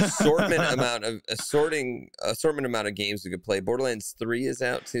 There's Jaku. an assortment amount of games we could play. Borderlands 3 is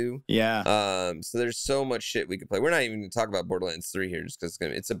out too. Yeah. So there's so much shit we could play. We're not even going to talk about Borderlands 3 here just because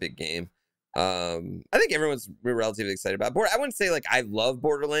it's a big game. I think everyone's relatively excited about it. I wouldn't say like I love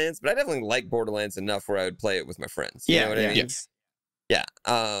Borderlands, but I definitely like Borderlands enough where I would play it with my friends. You know what I mean? Yes. Yeah.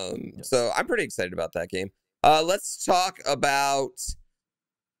 Yes. So I'm pretty excited about that game. Let's talk about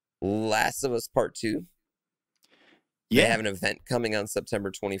Last of Us Part 2. They have an event coming on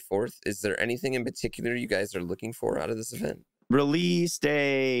September 24th. Is there anything in particular you guys are looking for out of this event? Release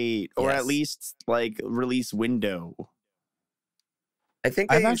date, or at Yes. least like release window. I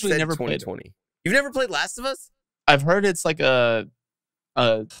think I've they actually said never played it. 2020. You've never played Last of Us? I've heard it's like a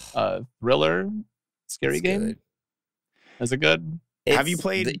thriller, scary It's game. good. Is it good? Have you It's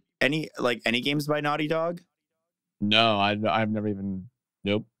played any games by Naughty Dog? No, I've never even.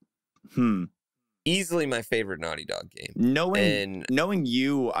 Nope. easily my favorite Naughty Dog game. Knowing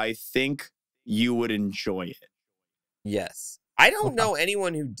you, I think you would enjoy it. Yes. I don't know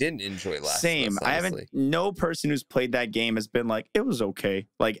anyone who didn't enjoy Last of Us. Same. I haven't. No person who's played that game has been like, it was okay.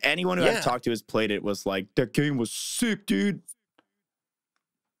 Like anyone who I've talked to has played it was like, that game was sick, dude.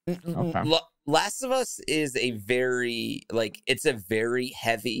 Okay. Last of Us is a very it's a very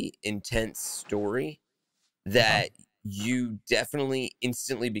heavy, intense story that you definitely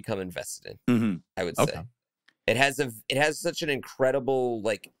instantly become invested in. Mm-hmm. I would say it has such an incredible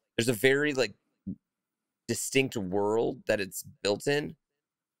there's a very distinct world that it's built in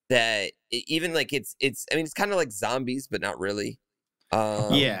that even it's I mean it's kind of like zombies but not really.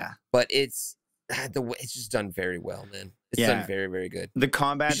 But it's it's just done very well, man. It's done very, very good. The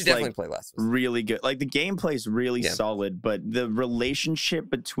combat's you should definitely play Last of Us. Really good. Like the gameplay is really solid, but the relationship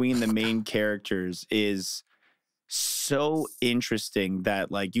between the main characters is so interesting that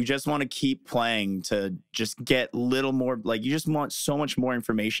you just want to keep playing to just get little more. You just want so much more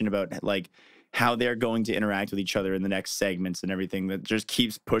information about how they're going to interact with each other in the next segments and everything that just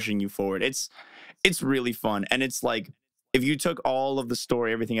keeps pushing you forward. It's really fun, and it's if you took all of the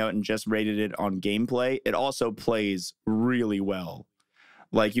story, everything out, and just rated it on gameplay, it also plays really well.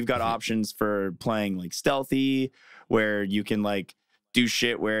 You've got options for playing stealthy, where you can do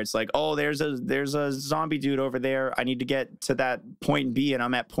shit where it's oh, there's a zombie dude over there. I need to get to that point B, and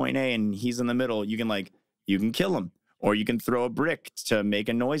I'm at point A, and he's in the middle. You can kill him, or you can throw a brick to make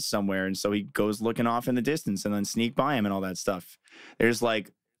a noise somewhere, and so he goes looking off in the distance, and then sneak by him and all that stuff. There's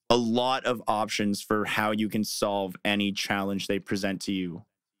a lot of options for how you can solve any challenge they present to you.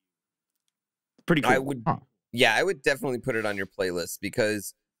 Pretty cool. I would definitely put it on your playlist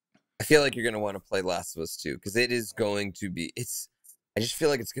because I feel like you're going to want to play Last of Us 2 because it is going to be, I just feel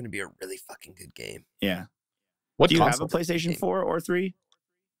like it's going to be a really fucking good game. Yeah. Do you have a PlayStation 4 or 3?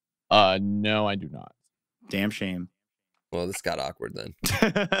 No, I do not. Damn shame. Well, this got awkward then.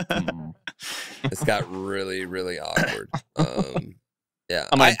 This got really, really awkward. Yeah,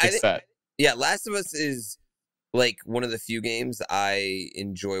 I might fix that. Yeah, Last of Us is one of the few games I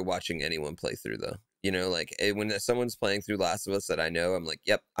enjoy watching anyone play through, though. You know, when someone's playing through Last of Us that I know, I'm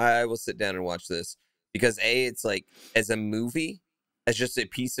yep, I will sit down and watch this because it's as a movie, as just a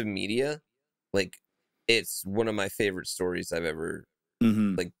piece of media, it's one of my favorite stories I've ever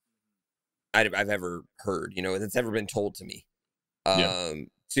I've ever heard. You know, that's ever been told to me.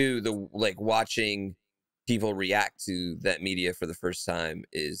 To the watching people react to that media for the first time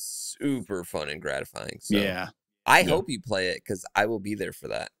is super fun and gratifying. So I hope you play it because I will be there for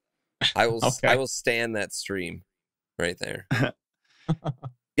that. I will I will stand that stream right there.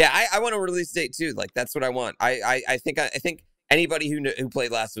 I want a release date too. That's what I want. I think anybody who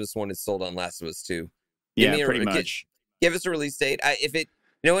played Last of Us 1 is sold on Last of Us 2. Pretty much. Give us a release date. If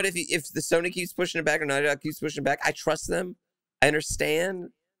the Sony keeps pushing it back or Naughty Dog keeps pushing it back, I trust them. I understand.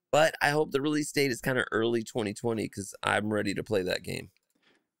 But I hope the release date is kind of early 2020 because I'm ready to play that game.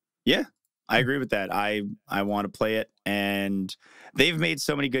 Yeah, I agree with that. I want to play it. And they've made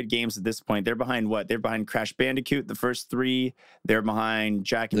so many good games at this point. They're behind what? They're behind Crash Bandicoot, the first 3. They're behind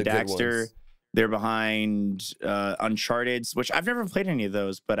Jak and Daxter. They're behind Uncharted, which I've never played any of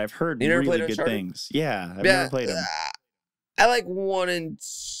those, but I've heard really good things. Yeah, I've never played them. I like 1 and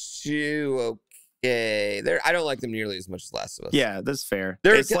 2. Okay, I don't like them nearly as much as Last of Us. Yeah, that's fair.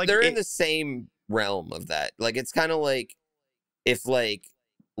 They're in the same realm of that. It's kind of if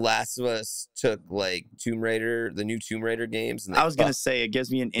Last of Us took like Tomb Raider, the new Tomb Raider games. And I was gonna say it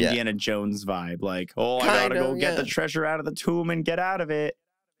gives me an Indiana Jones vibe. Like, oh, I gotta go get the treasure out of the tomb and get out of it.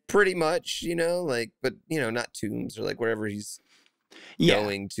 Pretty much, like, but not tombs or like wherever he's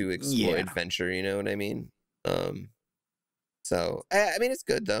going to explore adventure. You know what I mean? So I mean, it's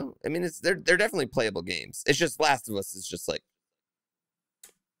good though. I mean, they're definitely playable games. It's just Last of Us is just like,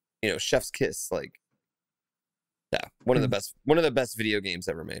 chef's kiss. Like, yeah, one of the best video games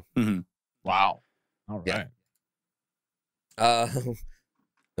ever made. Wow. All right.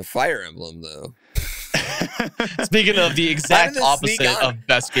 The Fire Emblem though. Speaking of the exact opposite of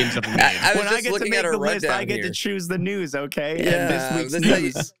best games ever made. When I get to make the list, I get to choose the news, okay? Yeah, and this week's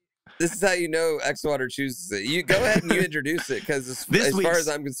news. This is how you know xwater chooses it. You go ahead and you introduce it, because as far as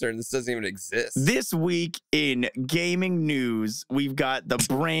I'm concerned, this doesn't even exist. This week in gaming news, we've got the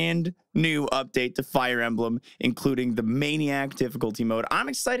brand new update to Fire Emblem, including the Maniac difficulty mode. I'm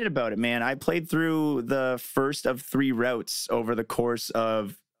excited about it, man. I played through the first of 3 routes over the course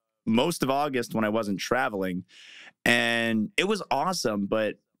of most of August when I wasn't traveling, and it was awesome.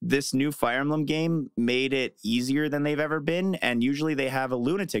 But this new Fire Emblem game made it easier than they've ever been, and usually they have a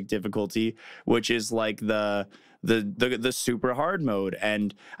lunatic difficulty, which is like the super hard mode.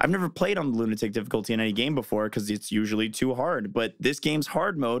 And I've never played on the lunatic difficulty in any game before because it's usually too hard. But this game's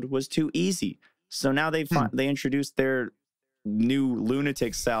hard mode was too easy, so now they introduced their new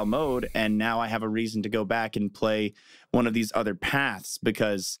lunatic style mode, and now I have a reason to go back and play one of these other paths,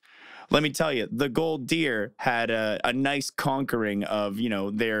 because let me tell you, the Gold Deer had a nice conquering of,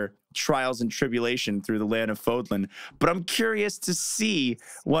 their trials and tribulation through the land of Fodlan. But I'm curious to see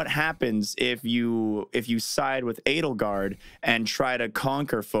what happens if you side with Edelgard and try to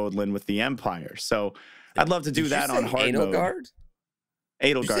conquer Fodlan with the Empire. So I'd love to do that on hard mode.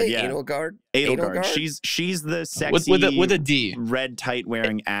 Edelgard, yeah. Edelgard. She's the sexy with a D, red tight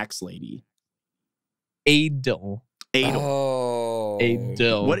wearing axe lady. Adel. Oh,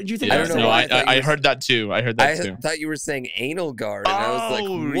 Adel. What did you think? Yeah, I heard that too. I thought you were saying anal guard, and I was like,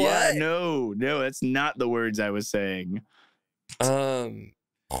 what? Yeah, no, that's not the words I was saying.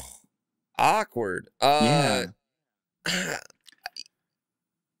 Awkward. Yeah.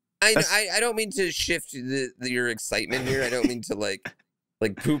 I don't mean to shift your excitement here. I don't mean to like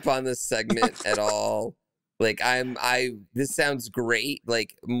poop on this segment at all. Like this sounds great.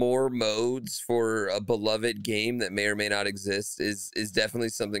 Like more modes for a beloved game that may or may not exist is definitely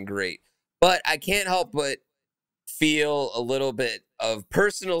something great. But I can't help but feel a little bit of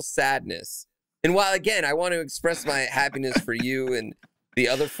personal sadness. And while again, I want to express my happiness for you and the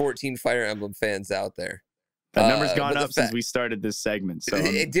other 14 Fire Emblem fans out there. That number's gone up since we started this segment. So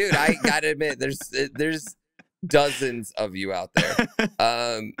dude, I gotta admit, there's dozens of you out there.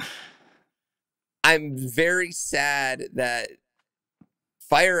 I'm very sad that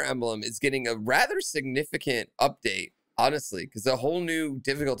Fire Emblem is getting a rather significant update, honestly, because the whole new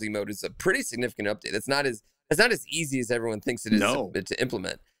difficulty mode is a pretty significant update. It's not as easy as everyone thinks it is to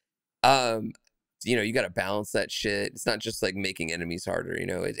implement. You got to balance that shit. It's not just like making enemies harder.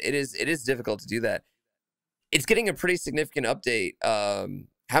 It is difficult to do that. It's getting a pretty significant update.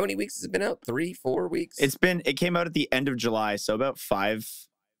 How many weeks has it been out? 3-4 weeks? It came out at the end of July, so about 5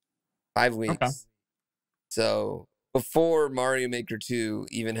 weeks. Okay. So before Mario Maker 2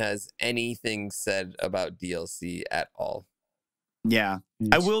 even has anything said about DLC at all. Yeah.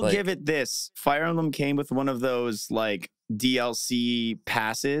 I will give it this. Fire Emblem came with one of those like DLC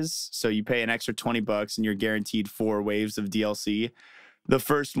passes. So you pay an extra $20 and you're guaranteed 4 waves of DLC. The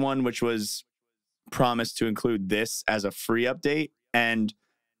first one, which was promised to include this as a free update, and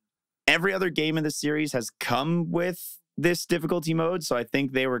every other game in the series has come with this difficulty mode. So I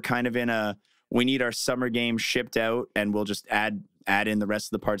think they were kind of in a, we need our summer game shipped out and we'll just add in the rest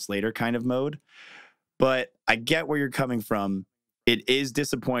of the parts later kind of mode. But I get where you're coming from. It is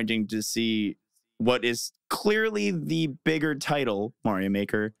disappointing to see what is clearly the bigger title, Mario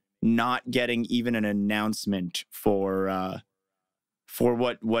Maker, not getting even an announcement for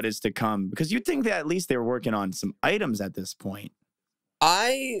what is to come, because you'd think that at least they were working on some items at this point.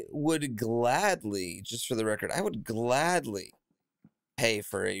 I would gladly, just for the record, I would gladly pay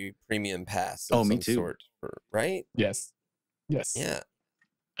for a premium pass of me some too. sort, right? Yes. Yeah.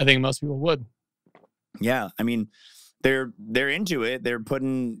 I think most people would. Yeah, I mean, they're into it. They're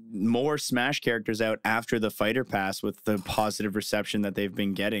putting more Smash characters out after the Fighter Pass with the positive reception that they've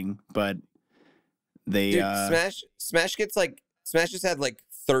been getting, but they Smash has had like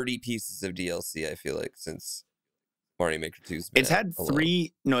 30 pieces of DLC, I feel like, since Mario Maker 2's been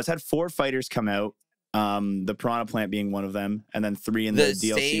it's had 4 fighters come out, the Piranha Plant being one of them, and then 3 in the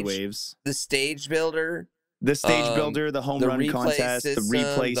DLC waves. The stage builder The stage builder, the home the run replay contest, system, the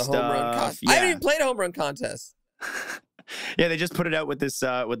replay the stuff. home run contest. Yeah. I haven't even played a home run contest. Yeah, they just put it out with this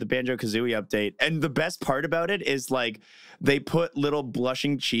with the Banjo-Kazooie update. And the best part about it is like they put little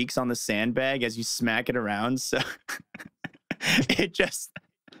blushing cheeks on the sandbag as you smack it around. So it just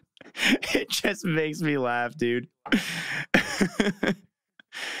makes me laugh, dude.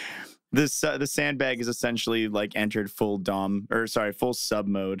 The sandbag is essentially like entered full full sub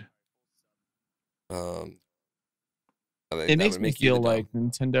mode. It makes me feel like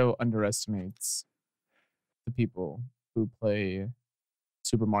Nintendo underestimates the people who play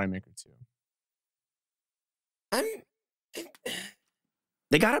Super Mario Maker 2.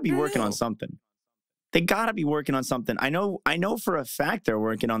 They gotta be working on something. They gotta be working on something. I know for a fact they're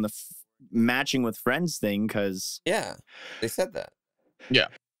working on the matching with friends thing because yeah, they said that. Yeah.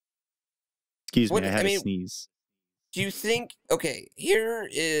 Excuse me, I had a sneeze. Do you think? Okay, here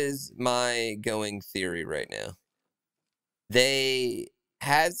is my going theory right now. They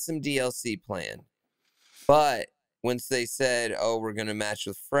had some DLC planned, but once they said, "Oh, we're gonna match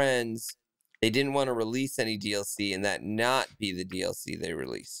with friends," they didn't want to release any DLC and that not be the DLC they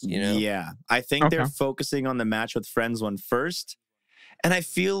released. You know? Yeah, I think they're focusing on the match with friends one first, and I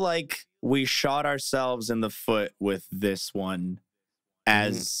feel like we shot ourselves in the foot with this one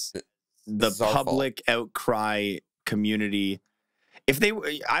as the public outcry community. If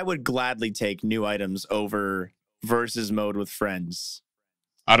I would gladly take new items over versus mode with friends.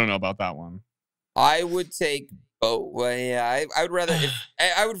 I don't know about that one. I would take both. Well, yeah, I would rather.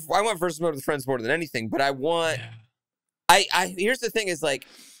 I want versus mode with friends more than anything, but I want. Here's the thing: is like,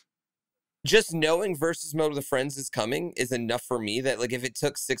 just knowing versus mode with friends is coming is enough for me. That like, if it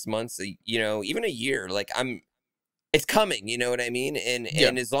took 6 months, even a year, like it's coming. You know what I mean? And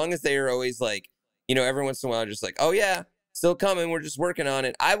as long as they are always like, every once in a while, just like, oh yeah, still coming. We're just working on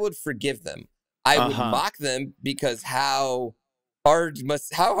it. I would forgive them. I would mock them because how hard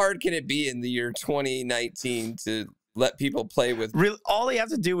can it be in the year 2019 to let people play with? Really, all they have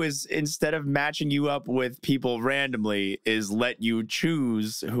to do is, instead of matching you up with people randomly, is let you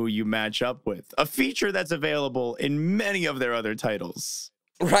choose who you match up with. A feature that's available in many of their other titles.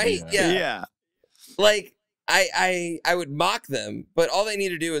 Right? Yeah. Like, I would mock them, but all they need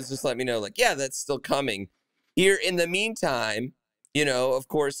to do is just let me know, like, yeah, that's still coming. Here, in the meantime, of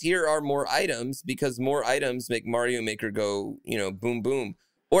course, here are more items because more items make Mario Maker go, boom, boom.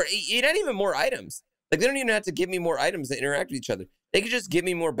 Or not even more items. Like, they don't even have to give me more items that interact with each other. They could just give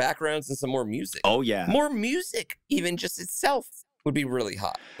me more backgrounds and some more music. Oh, yeah. More music, even just itself, would be really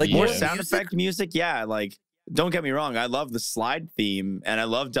hot. Like, more sound effect music, yeah. Like, don't get me wrong, I love the slide theme and I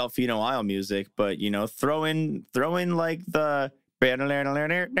love Delfino Isle music, but, throw in like the...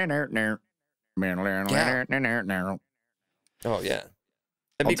 Oh, yeah.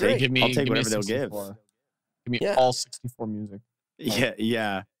 That'd be great. I'll take whatever they'll give. Give me all 64 music.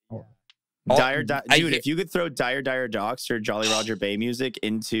 Yeah. Dude, if you could throw Dire Docks or Jolly Roger Bay music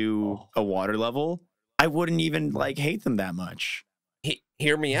into a water level, I wouldn't even hate them that much.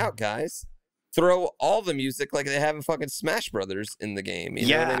 Hear me out, guys. Throw all the music like they have in fucking Smash Brothers in the game. You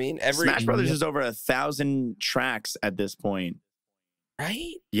know what I mean? Smash Brothers is over 1,000 tracks at this point.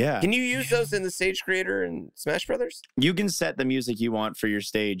 Right? Yeah. Can you use those in the stage creator in Smash Brothers? You can set the music you want for your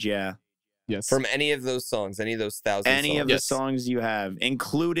stage, yeah. Yes. From any of those songs, any of those 1,000 songs. Any of the songs you have,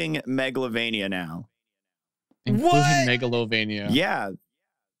 including Megalovania now. Including Megalovania. Yeah.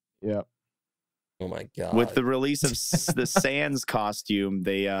 Yep. Oh my God. With the release of the Sans costume,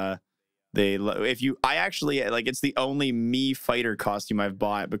 I actually, it's the only Mii fighter costume I've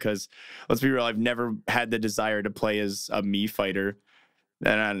bought because, let's be real, I've never had the desire to play as a Mii fighter.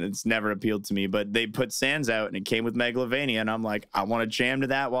 And it's never appealed to me, but they put Sans out and it came with Megalovania, and I'm like, I want to jam to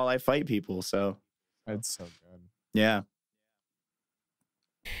that while I fight people. So that's so good. Yeah.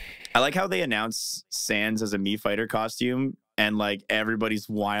 I like how they announce Sans as a Mii fighter costume and everybody's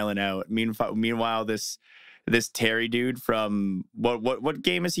wiling out. Meanwhile, this Terry dude from what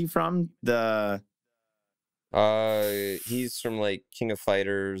game is he from? He's from King of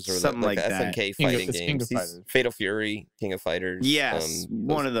Fighters or something the that. SNK fighting games. He's Fatal Fury, King of Fighters. Yes,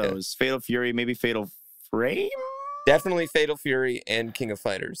 one of those. Fatal Fury, maybe Fatal Frame. Definitely Fatal Fury and King of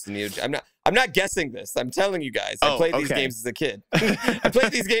Fighters. I'm not guessing this. I'm telling you guys. I played these games as a kid. I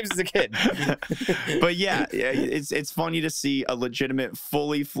played these games as a kid. But yeah, it's funny to see a legitimate,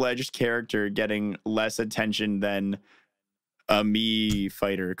 fully fledged character getting less attention than a Mii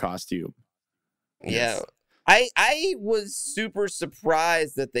fighter costume. Yeah. I was super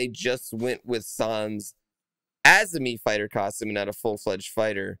surprised that they just went with Sans as a Mii fighter costume and not a full-fledged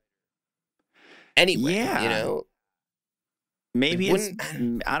fighter. Anyway, Maybe it's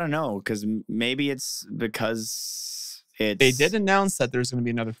Wouldn't- I don't know, because maybe it's because it's They did announce that there's going to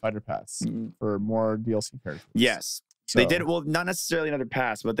be another fighter pass for more DLC characters. Yes. They did, well, not necessarily another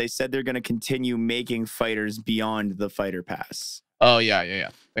pass, but they said they're going to continue making fighters beyond the fighter pass. Oh yeah.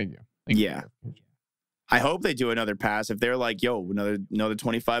 Thank you. Yeah. I hope they do another pass. If they're like, yo, another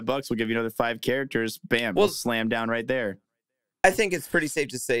 $25, we'll give you another 5 characters. Bam, Well, we'll slam down right there. I think it's pretty safe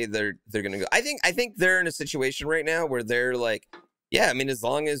to say they're gonna go. I think they're in a situation right now where they're like, yeah, I mean, as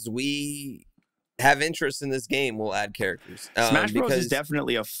long as we have interest in this game, we'll add characters. Smash Bros is because-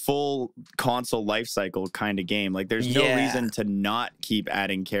 definitely a full console life cycle kind of game. Like, there's no reason to not keep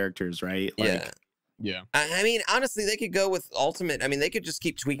adding characters, right? Like, Yeah. I mean, honestly, they could go with Ultimate. I mean, they could just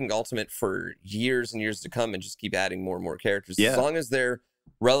keep tweaking Ultimate for years and years to come and just keep adding more and more characters. Yeah. As long as they're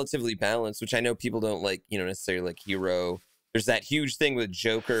relatively balanced, which I know people don't like, necessarily like Hero. There's that huge thing with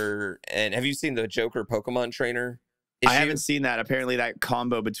Joker. And have you seen the Joker Pokemon trainer issue? I haven't seen that. Apparently, that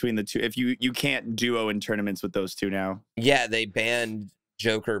combo between the two, if you can't duo in tournaments with those two now. Yeah, they banned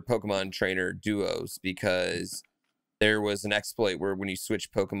Joker Pokemon trainer duos because there was an exploit where when you switch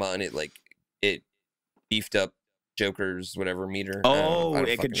Pokemon, it beefed up Joker's whatever meter. Oh, I don't it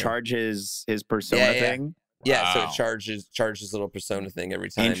could fucking know. charge his persona thing. Yeah, so Wow. it charges little persona thing every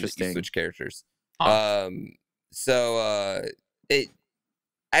time that you Interesting. switch characters. Huh.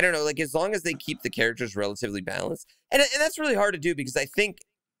 I don't know, like as long as they keep the characters relatively balanced, and that's really hard to do because I think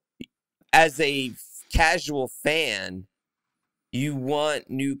as a casual fan, you want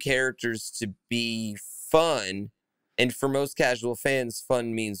new characters to be fun, and for most casual fans,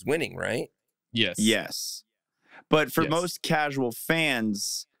 fun means winning, right? Yes. Yes. But for Yes. most casual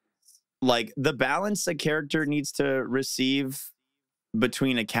fans, like the balance a character needs to receive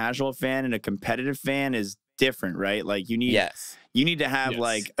between a casual fan and a competitive fan is different, right? Like you need to have Yes.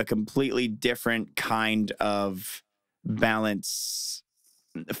 like a completely different kind of balance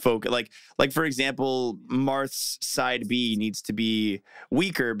focus. Like for example, Marth's side B needs to be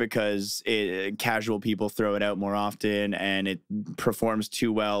weaker because casual people throw it out more often and it performs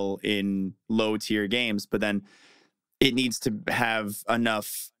too well in low tier games, but then it needs to have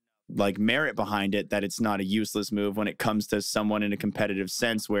enough like merit behind it that it's not a useless move when it comes to someone in a competitive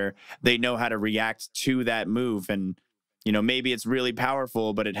sense where they know how to react to that move. And maybe it's really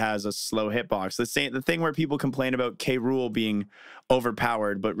powerful, but it has a slow hitbox. The thing where people complain about K. Rool being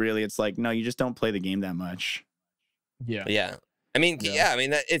overpowered, but really it's like, no, you just don't play the game that much. Yeah. Yeah. I mean, I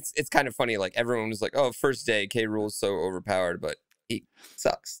mean that it's kind of funny. Like everyone was like, "Oh, first day, K. Rool's so overpowered," but he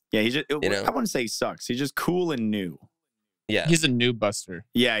sucks. Yeah, he's just, I wouldn't say he sucks. He's just cool and new. Yeah, He's a noob buster.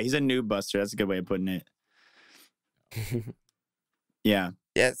 Yeah, he's a noob buster. That's a good way of putting it. Yeah.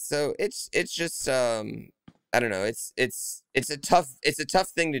 Yeah. So it's just I don't know. It's a tough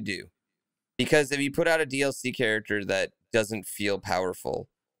thing to do because if you put out a DLC character that doesn't feel powerful,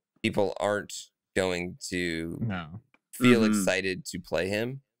 people aren't going to feel excited to play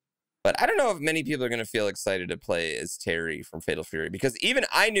him. But I don't know if many people are going to feel excited to play as Terry from Fatal Fury because even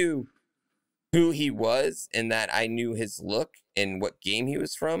I knew who he was and that I knew his look and what game he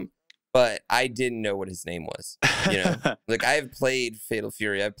was from, but I didn't know what his name was. Like I've played Fatal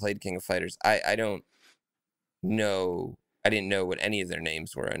Fury, I've played King of Fighters. I don't know. I didn't know what any of their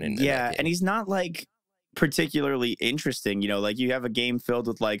names were. In that game. And he's not like particularly interesting. Like you have a game filled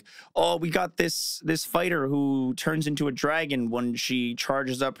with like, oh, we got this fighter who turns into a dragon when she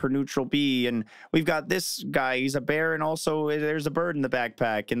charges up her neutral B, and we've got this guy, he's a bear, and also there's a bird in the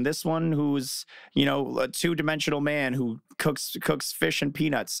backpack, and this one who's a two-dimensional man who cooks fish and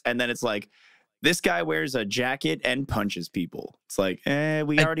peanuts, and then it's like this guy wears a jacket and punches people. It's like,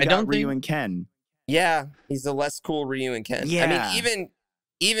 we already got Ryu and Ken. Yeah, he's a less cool Ryu and Ken. Yeah. I mean,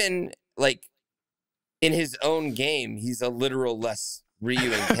 even like in his own game, he's a literal less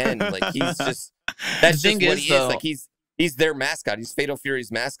Ryu and Ken. Like he's just that's just what he is. Like he's their mascot. He's Fatal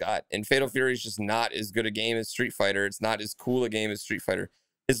Fury's mascot, and Fatal Fury is just not as good a game as Street Fighter. It's not as cool a game as Street Fighter.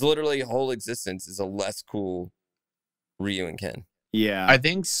 His literally whole existence is a less cool Ryu and Ken. Yeah, I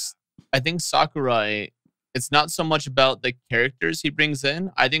think Sakurai. It's not so much about the characters he brings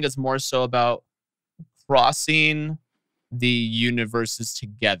in. I think it's more so about crossing the universes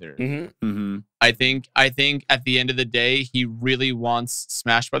together. I think at the end of the day, he really wants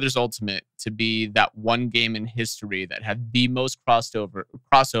Smash Brothers Ultimate to be that one game in history that had the most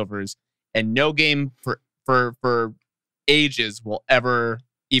crossovers, and no game for ages will ever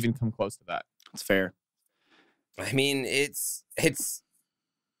even come close to that. That's fair. I mean, it's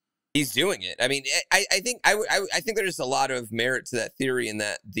he's doing it. I mean, I think there's a lot of merit to that theory in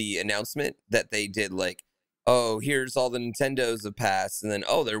that the announcement that they did, like, oh, here's all the Nintendos of past, and then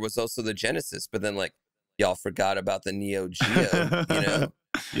there was also the Genesis, but then like y'all forgot about the Neo Geo, you know?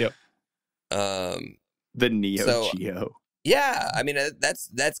 Yep. The Neo So, Geo. yeah, I mean,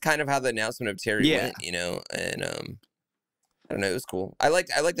 that's kind of how the announcement of Terry Yeah. went, you know? And I don't know, it was cool. I like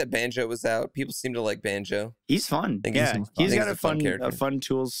that Banjo was out. People seem to like Banjo. He's fun. Think Yeah, he's got he's a a fun fun character.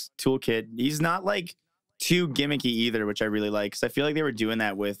 toolkit. He's not like too gimmicky either, which I really like, because I feel like they were doing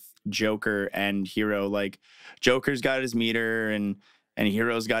that with Joker and Hero. Like Joker's got his meter and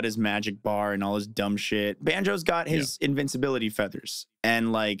Hero's got his magic bar and all his dumb shit. Banjo's got his invincibility feathers,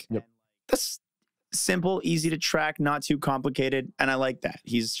 and like that's simple, easy to track, not too complicated, and I like that.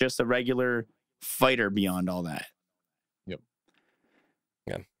 He's just a regular fighter beyond all that.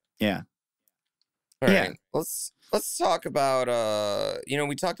 Yeah. All Yeah. right. Let's talk about you know,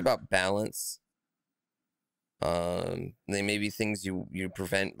 we talked about balance. They may be things you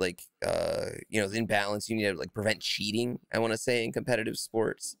prevent, like you know, in balance you need to like prevent cheating, I want to say, in competitive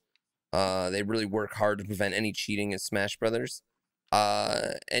sports. They really work hard to prevent any cheating in Smash Brothers.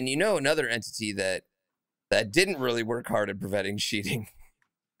 And you know, another entity that didn't really work hard at preventing cheating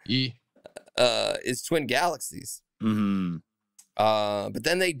is Twin Galaxies. Mm-hmm. But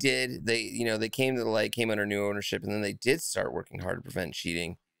then they you know, they came to the light, came under new ownership, and then they did start working hard to prevent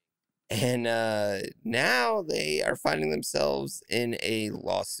cheating. And now they are finding themselves in a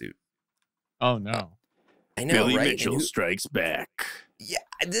lawsuit. Oh no. I know, Billy right? Mitchell strikes back. Yeah,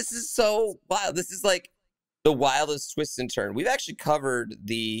 this is so wild. This is like the wildest twist and turn. We've actually covered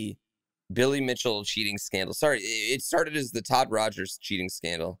the Billy Mitchell cheating scandal. Sorry, it started as the Todd Rogers cheating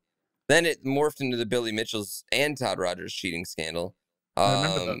scandal. Then it morphed into the Billy Mitchell's and Todd Rogers cheating scandal. I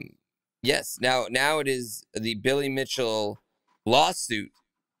remember that. Yes, now it is the Billy Mitchell lawsuit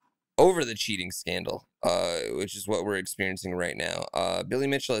over the cheating scandal, which is what we're experiencing right now. Billy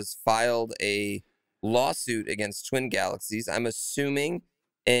Mitchell has filed a lawsuit against Twin Galaxies, I'm assuming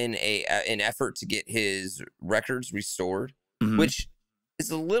in an effort to get his records restored, which is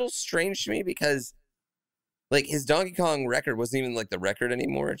a little strange to me because like his Donkey Kong record wasn't even like the record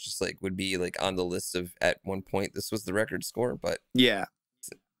anymore. It's just like would be like on the list of at one point this was the record score, but Yeah. it's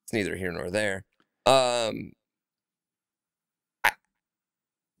neither here nor there.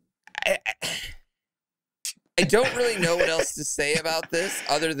 I don't really know what else to say about this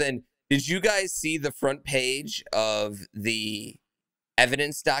other than, did you guys see the front page of the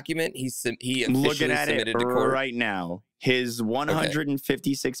evidence document he officially Looking at submitted it to court right now. His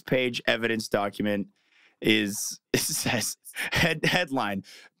 156-page evidence document it says headline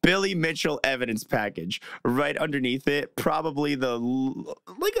Billy Mitchell evidence package. Right underneath it, probably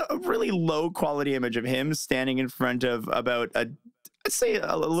like a really low quality image of him standing in front of about I'd say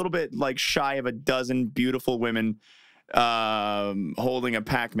a little bit like shy of a dozen beautiful women holding a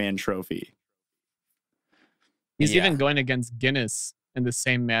Pac-Man trophy. He's even going against Guinness in the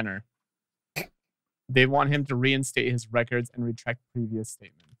same manner. They want him to reinstate his records and retract previous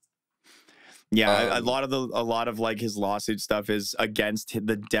statements. Yeah, a lot of like his lawsuit stuff is against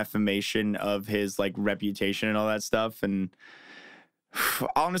the defamation of his like reputation and all that stuff. And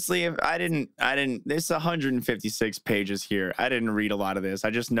honestly, if I didn't, there's 156 pages here. I didn't read a lot of this. I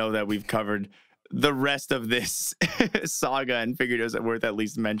just know that we've covered the rest of this saga and figured it was worth at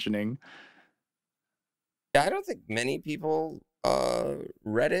least mentioning. Yeah, I don't think many people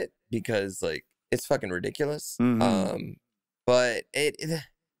read it because like it's fucking ridiculous. But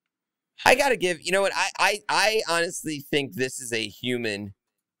I gotta give, you know what, I honestly think this is a human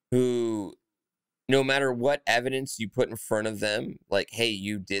who, no matter what evidence you put in front of them, like, hey,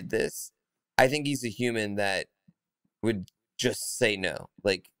 you did this, I think he's a human that would just say no.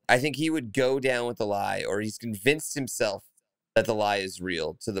 Like, I think he would go down with the lie, or he's convinced himself that the lie is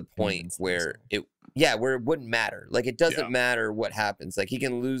real to the point where where it wouldn't matter. Like, it doesn't matter what happens. Like, he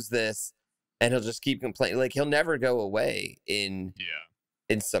can lose this and he'll just keep complaining. Like, he'll never go away in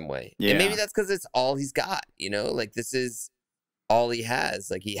some way. And maybe that's because it's all he's got, you know? Like, this is all he has.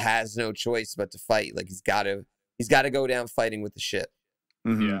 Like, he has no choice but to fight. Like, he's got to go down fighting with the ship.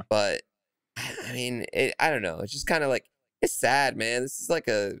 But I mean, I don't know. It's just kind of like, it's sad, man. This is like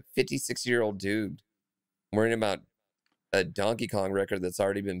a 56-year-old dude worrying about a Donkey Kong record that's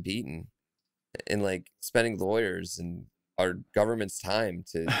already been beaten, and like spending lawyers and our government's time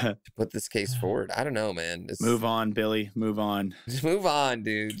to put this case forward. I don't know, man. Move on, Billy. Move on. Just move on,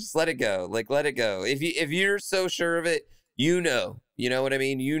 dude. Just let it go. Like, let it go. If you're so sure of it, you know what I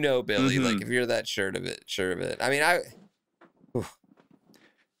mean? You know, Billy, like if you're that sure of it. I mean,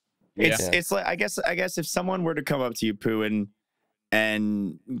 it's like, I guess if someone were to come up to you, Pooh,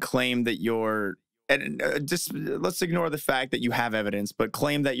 and claim that you're, and just let's ignore the fact that you have evidence, but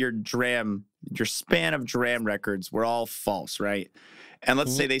claim that your span of DRAM records were all false, right? And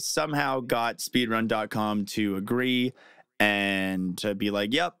let's say they somehow got speedrun.com to agree and to be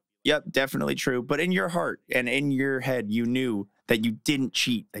like, yep, definitely true. But in your heart and in your head, you knew that you didn't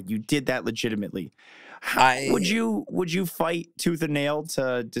cheat, that you did that legitimately. Would you fight tooth and nail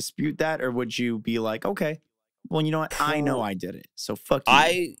to dispute that? Or would you be like, okay, well, you know what? I know I did it. So fuck you.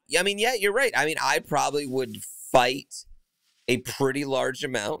 I mean, yeah, you're right. I mean, I probably would fight a pretty large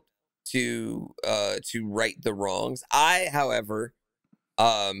amount to right the wrongs. However,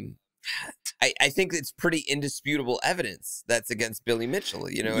 I think it's pretty indisputable evidence that's against Billy Mitchell.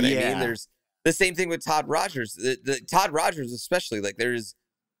 You know what I mean? There's the same thing with Todd Rogers. The Todd Rogers especially, like, there is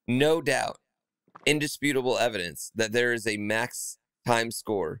no doubt, indisputable evidence that there is a max time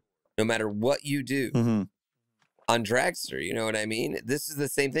score no matter what you do on Dragster. You know what I mean? This is the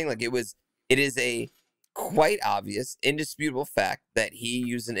same thing. Like, it is a quite obvious, indisputable fact that he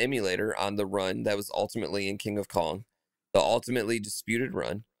used an emulator on the run that was ultimately in King of Kong, the ultimately disputed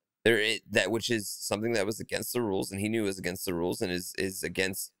run. Which is something that was against the rules, and he knew it was against the rules, and is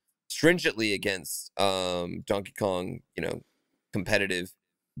stringently against Donkey Kong, competitive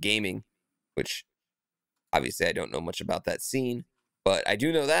gaming, which obviously I don't know much about that scene, but I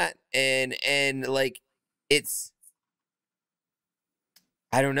do know that, and like, it's,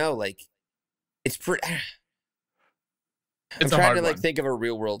 I don't know, like, it's pretty. I'm trying to think of a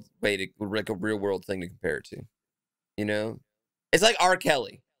real world way to, like, a real world thing to compare it to. It's like R.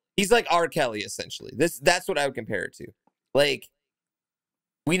 Kelly. He's like R. Kelly, essentially. That's what I would compare it to. Like,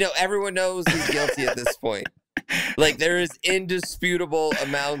 everyone knows he's guilty at this point. Like, there is indisputable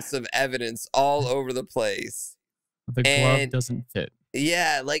amounts of evidence all over the place. The glove doesn't fit.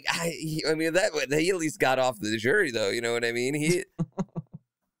 Yeah, like, I mean, he at least got off the jury, though. You know what I mean? He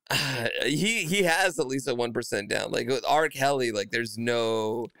has at least a 1% down. Like, with R. Kelly, like, there's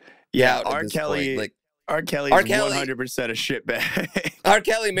no doubt at this point. Like, R. Kelly is 100% a shitbag. R.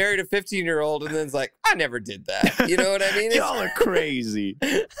 Kelly married a 15-year-old and then's like, I never did that. You know what I mean? Y'all are crazy.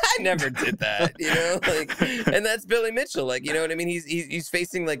 I never did that. Like, and that's Billy Mitchell. Like, you know what I mean? He's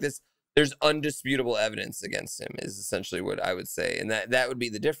facing, like, this. There's undisputable evidence against him, is essentially what I would say, and that would be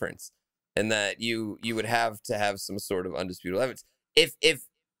the difference, and that you would have to have some sort of undisputable evidence. If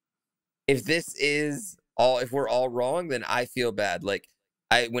this is all, if we're all wrong, then I feel bad. Like,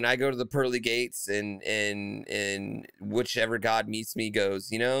 when I go to the pearly gates and whichever God meets me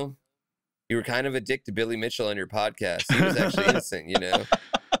goes, you were kind of a dick to Billy Mitchell on your podcast. He was actually innocent,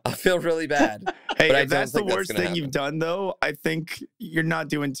 I feel really bad. Hey, but if that's the worst thing you've done, though, I think you're not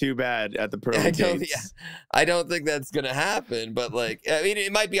doing too bad at the pearly gates. I don't think that's going to happen, but, like, I mean,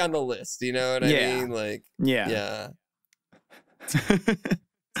 it might be on the list, you know what I mean? Like, yeah. All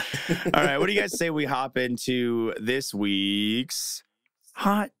right, what do you guys say we hop into this week's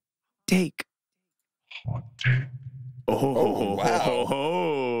hot take? Oh,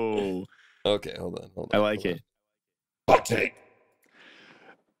 wow. Okay, hold on. I like it. Hot take.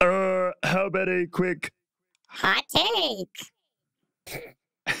 How about a quick hot take?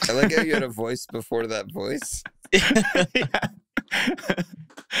 I like how you had a voice before that voice.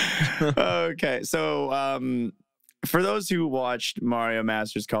 Okay, so for those who watched Mario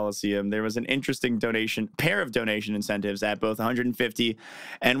Masters Coliseum, there was an interesting pair of donation incentives at both $150,000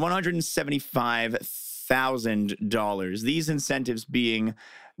 and $175,000. These incentives being,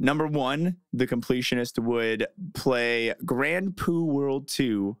 number one, the completionist would play GrandPoo World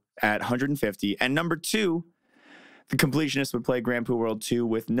 2 at $150,000, and number two, the completionist would play GrandPoo World 2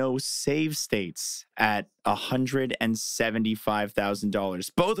 with no save states at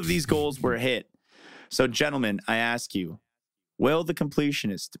 $175,000. Both of these goals were hit. So, gentlemen, I ask you, will the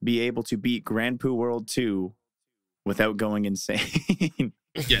completionist be able to beat GrandPoo World 2 without going insane?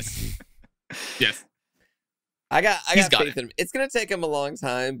 Yes. Yes. I got faith in him. It's going to take him a long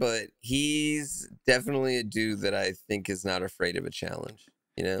time, but he's definitely a dude that I think is not afraid of a challenge,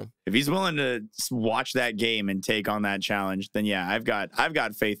 If he's willing to watch that game and take on that challenge, then yeah, I've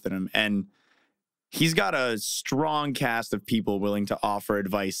got faith in him. And he's got a strong cast of people willing to offer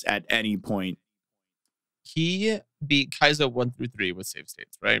advice at any point. He beat Kaizo 1 through 3 with save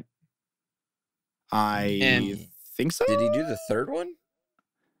states, right? I think so. Did he do the third one?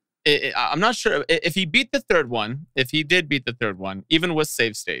 I'm not sure if he beat the third one. If he did beat the third one, even with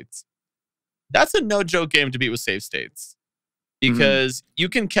save states, that's a no joke game to beat with save states, because you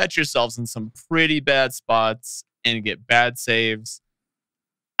can catch yourselves in some pretty bad spots and get bad saves.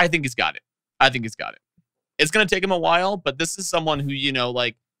 I think he's got it. It's going to take him a while, but this is someone who,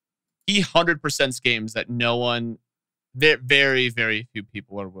 like, he 100% games that very, very few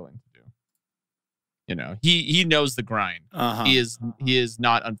people are willing to do. He knows the grind. He is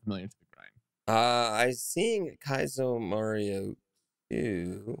not unfamiliar to the grind. I seeing Kaizo Mario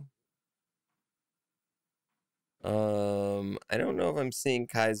 2. I don't know if I'm seeing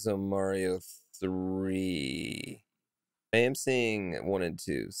Kaizo Mario 3. I am seeing 1 and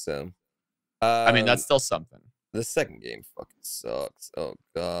 2, so I mean, that's still something. the second game fucking sucks. Oh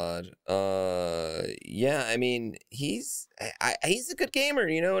god. Yeah, I mean, he's a good gamer,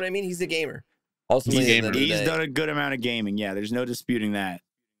 you know what I mean? He's a gamer. Ultimately, He's a gamer. He's done a good amount of gaming. Yeah, there's no disputing that.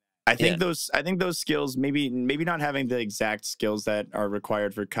 I think those skills, maybe not having the exact skills that are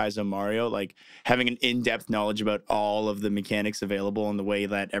required for Kaizo Mario, like having an in-depth knowledge about all of the mechanics available and the way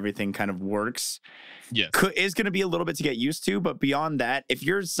that everything kind of works, is going to be a little bit to get used to. But beyond that, if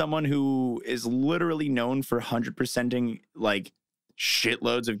you're someone who is literally known for 100%ing like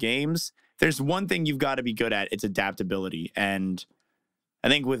shitloads of games, there's one thing you've got to be good at. It's adaptability. And I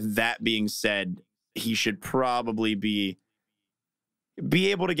think with that being said, he should probably be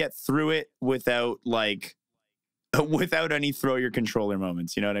able to get through it without any throw your controller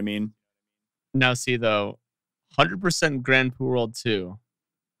moments. You know what I mean? Now, see, though, 100% GrandPooBear World 2,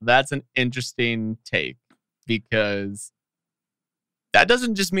 that's an interesting take because that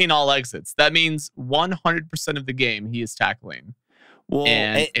doesn't just mean all exits. That means 100% of the game he is tackling. Well,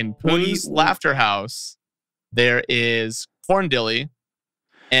 and in Pooh's Laughter House, there is Corn Dilly,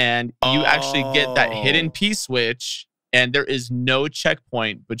 and you actually get that hidden P-switch, and there is no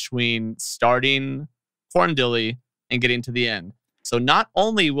checkpoint between starting Corn Dilly and getting to the end. So not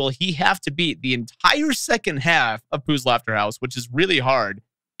only will he have to beat the entire second half of Pooh's Laughter House, which is really hard,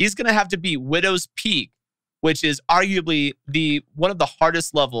 he's going to have to beat Widow's Peak, which is arguably one of the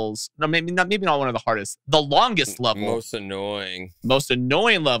hardest levels. No, maybe not one of the hardest. The longest level. Most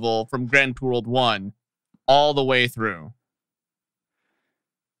annoying level from GrandPooBear World 1 all the way through.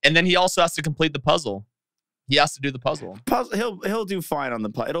 And then he also has to complete the puzzle. He has to do the puzzle. He'll do fine on the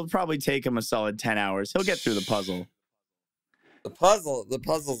puzzle. It'll probably take him a solid 10 hours. He'll get through the puzzle. The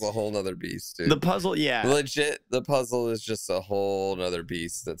puzzle's a whole nother beast, dude. The puzzle, yeah. Legit, the puzzle is just a whole nother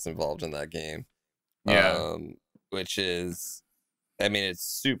beast that's involved in that game. Yeah. Which is, I mean, it's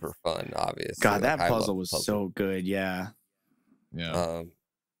super fun, obviously. God, that puzzle was so good, yeah. Yeah.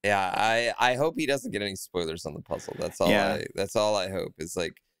 Yeah, I hope he doesn't get any spoilers on the puzzle. That's all I hope is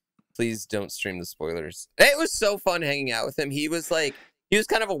like, please don't stream the spoilers. It was so fun hanging out with him. He was kind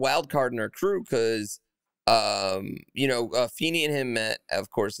of a wild card in our crew because Feeney and him met, of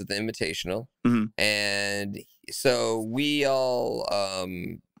course, at the Invitational. Mm-hmm. And so we all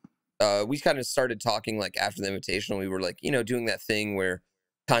we kind of started talking like after the Invitational. We were like, doing that thing where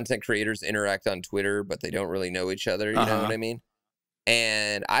content creators interact on Twitter, but they don't really know each other. You know what I mean?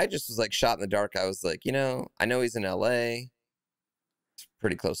 And I just was like shot in the dark. I was like, I know he's in LA. It's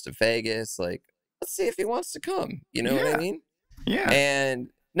pretty close to Vegas. Like, let's see if he wants to come. You know what I mean? Yeah. And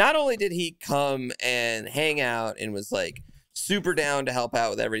not only did he come and hang out and was like super down to help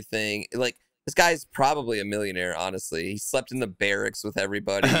out with everything, like this guy's probably a millionaire, honestly. He slept in the barracks with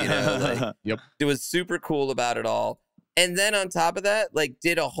everybody, Yep. It was super cool about it all. And then on top of that, like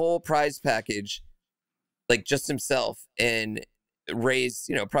did a whole prize package, like just himself, and raised,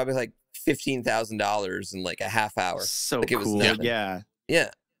 probably like $15,000 in like a half hour. So like, it was cool. nothing. Yeah.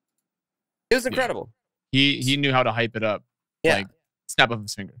 It was incredible. He knew how to hype it up. Yeah. Like snap of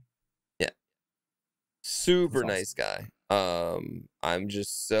his finger. Yeah. Super That's nice guy. I'm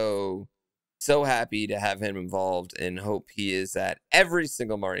just so happy to have him involved and hope he is at every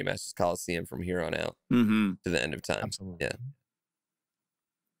single Mario Masters Coliseum from here on out to the end of time. Absolutely. Yeah.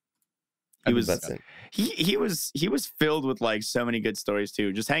 He was filled with like so many good stories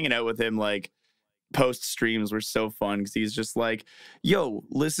too. Just hanging out with him like post streams were so fun because he's just like, yo,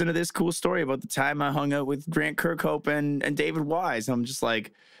 listen to this cool story about the time I hung out with Grant Kirkhope and David Wise. I'm just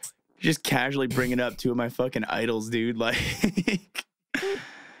like, just casually bringing up two of my fucking idols, dude. Like,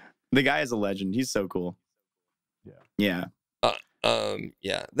 the guy is a legend. He's so cool. Yeah.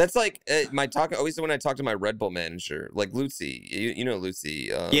 Yeah, that's like my talk. Always when I talk to my Red Bull manager, like Lucy, you know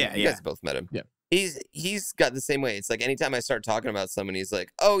Lucy. You guys both met him. Yeah, he's got the same way. It's like anytime I start talking about someone, he's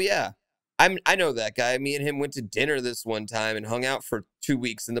like, oh yeah, I know that guy. Me and him went to dinner this one time and hung out for 2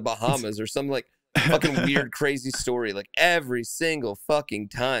 weeks in the Bahamas or some like fucking weird crazy story. Like every single fucking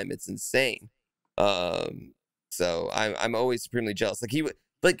time, it's insane. So I'm always supremely jealous.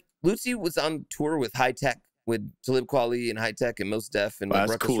 Like Lucy was on tour with High Tech. With Talib Kweli and High Tech and Mos Def and like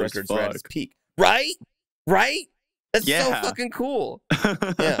Ruckus cool Records were at his peak. Right? That's so fucking cool.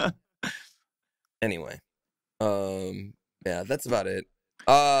 Yeah. Anyway. Yeah, that's about it.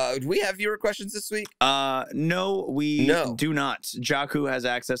 Do we have viewer questions this week? No, we do not. Jaku has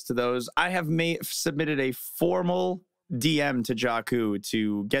access to those. I have submitted a formal DM to Jaku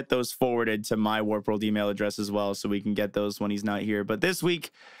to get those forwarded to my Warp World email address as well, so we can get those when he's not here. But this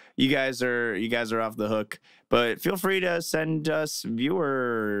week, you guys are off the hook. But feel free to send us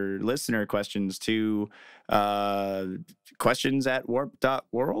listener questions to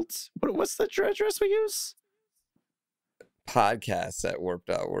questions@warp.world. What's the address we use? Podcasts at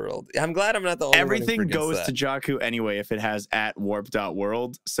warp.world. I'm glad I'm not the only Everything one who goes forgets to Jaku anyway if it has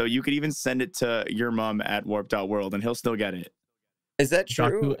 @warp.world. So you could even send it to your mom at warp.world and he'll still get it. Is that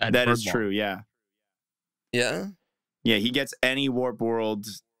true? That is true, yeah. Yeah? Yeah, he gets any Warp World.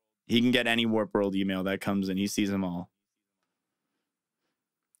 He can get any Warp World email that comes in. He sees them all.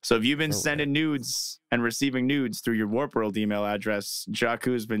 So if you've been sending nudes and receiving nudes through your Warp World email address,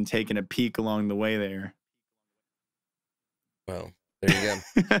 Jaku's been taking a peek along the way there. Well, there you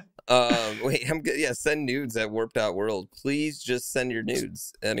go. Wait, I'm good. Yeah, send nudes at warp.world. Please just send your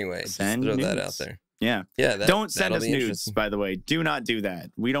nudes. Anyway, send just throw nudes. that out there. Yeah. Yeah. Don't send us nudes, by the way. Do not do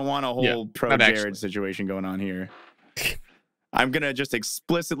that. We don't want a whole pro Jared situation going on here. I'm going to just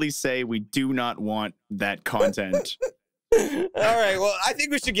explicitly say we do not want that content. All right. Well, I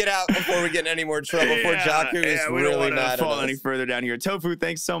think we should get out before we get in any more trouble. Before Jaku is we really don't want mad to fall at us. any further down here. Tofu,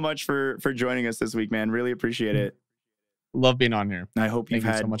 thanks so much for joining us this week, man. Really appreciate it. Love being on here. I hope you've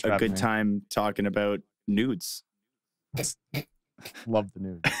Thank you had so much for a having good me. time talking about nudes. Love the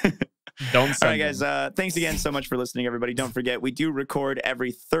news. Don't send All right, guys. Thanks again so much for listening, everybody. Don't forget, we do record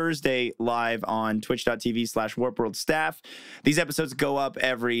every Thursday live on twitch.tv/warpworld staff. These episodes go up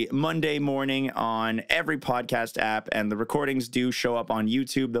every Monday morning on every podcast app, and the recordings do show up on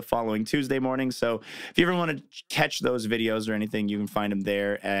YouTube the following Tuesday morning. So if you ever want to catch those videos or anything, you can find them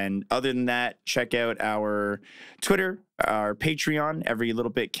there. And other than that, check out our Twitter, our Patreon. Every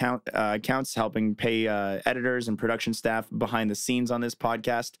little bit counts, helping pay editors and production staff behind the scenes on this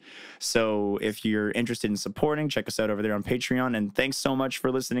podcast. So if you're interested in supporting, check us out over there on Patreon. And thanks so much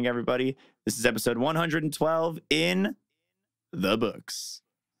for listening, everybody. This is episode 112 in the books.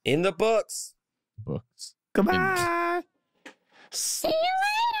 In the books. Goodbye. See you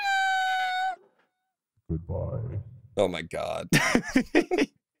later. Goodbye. Oh my God.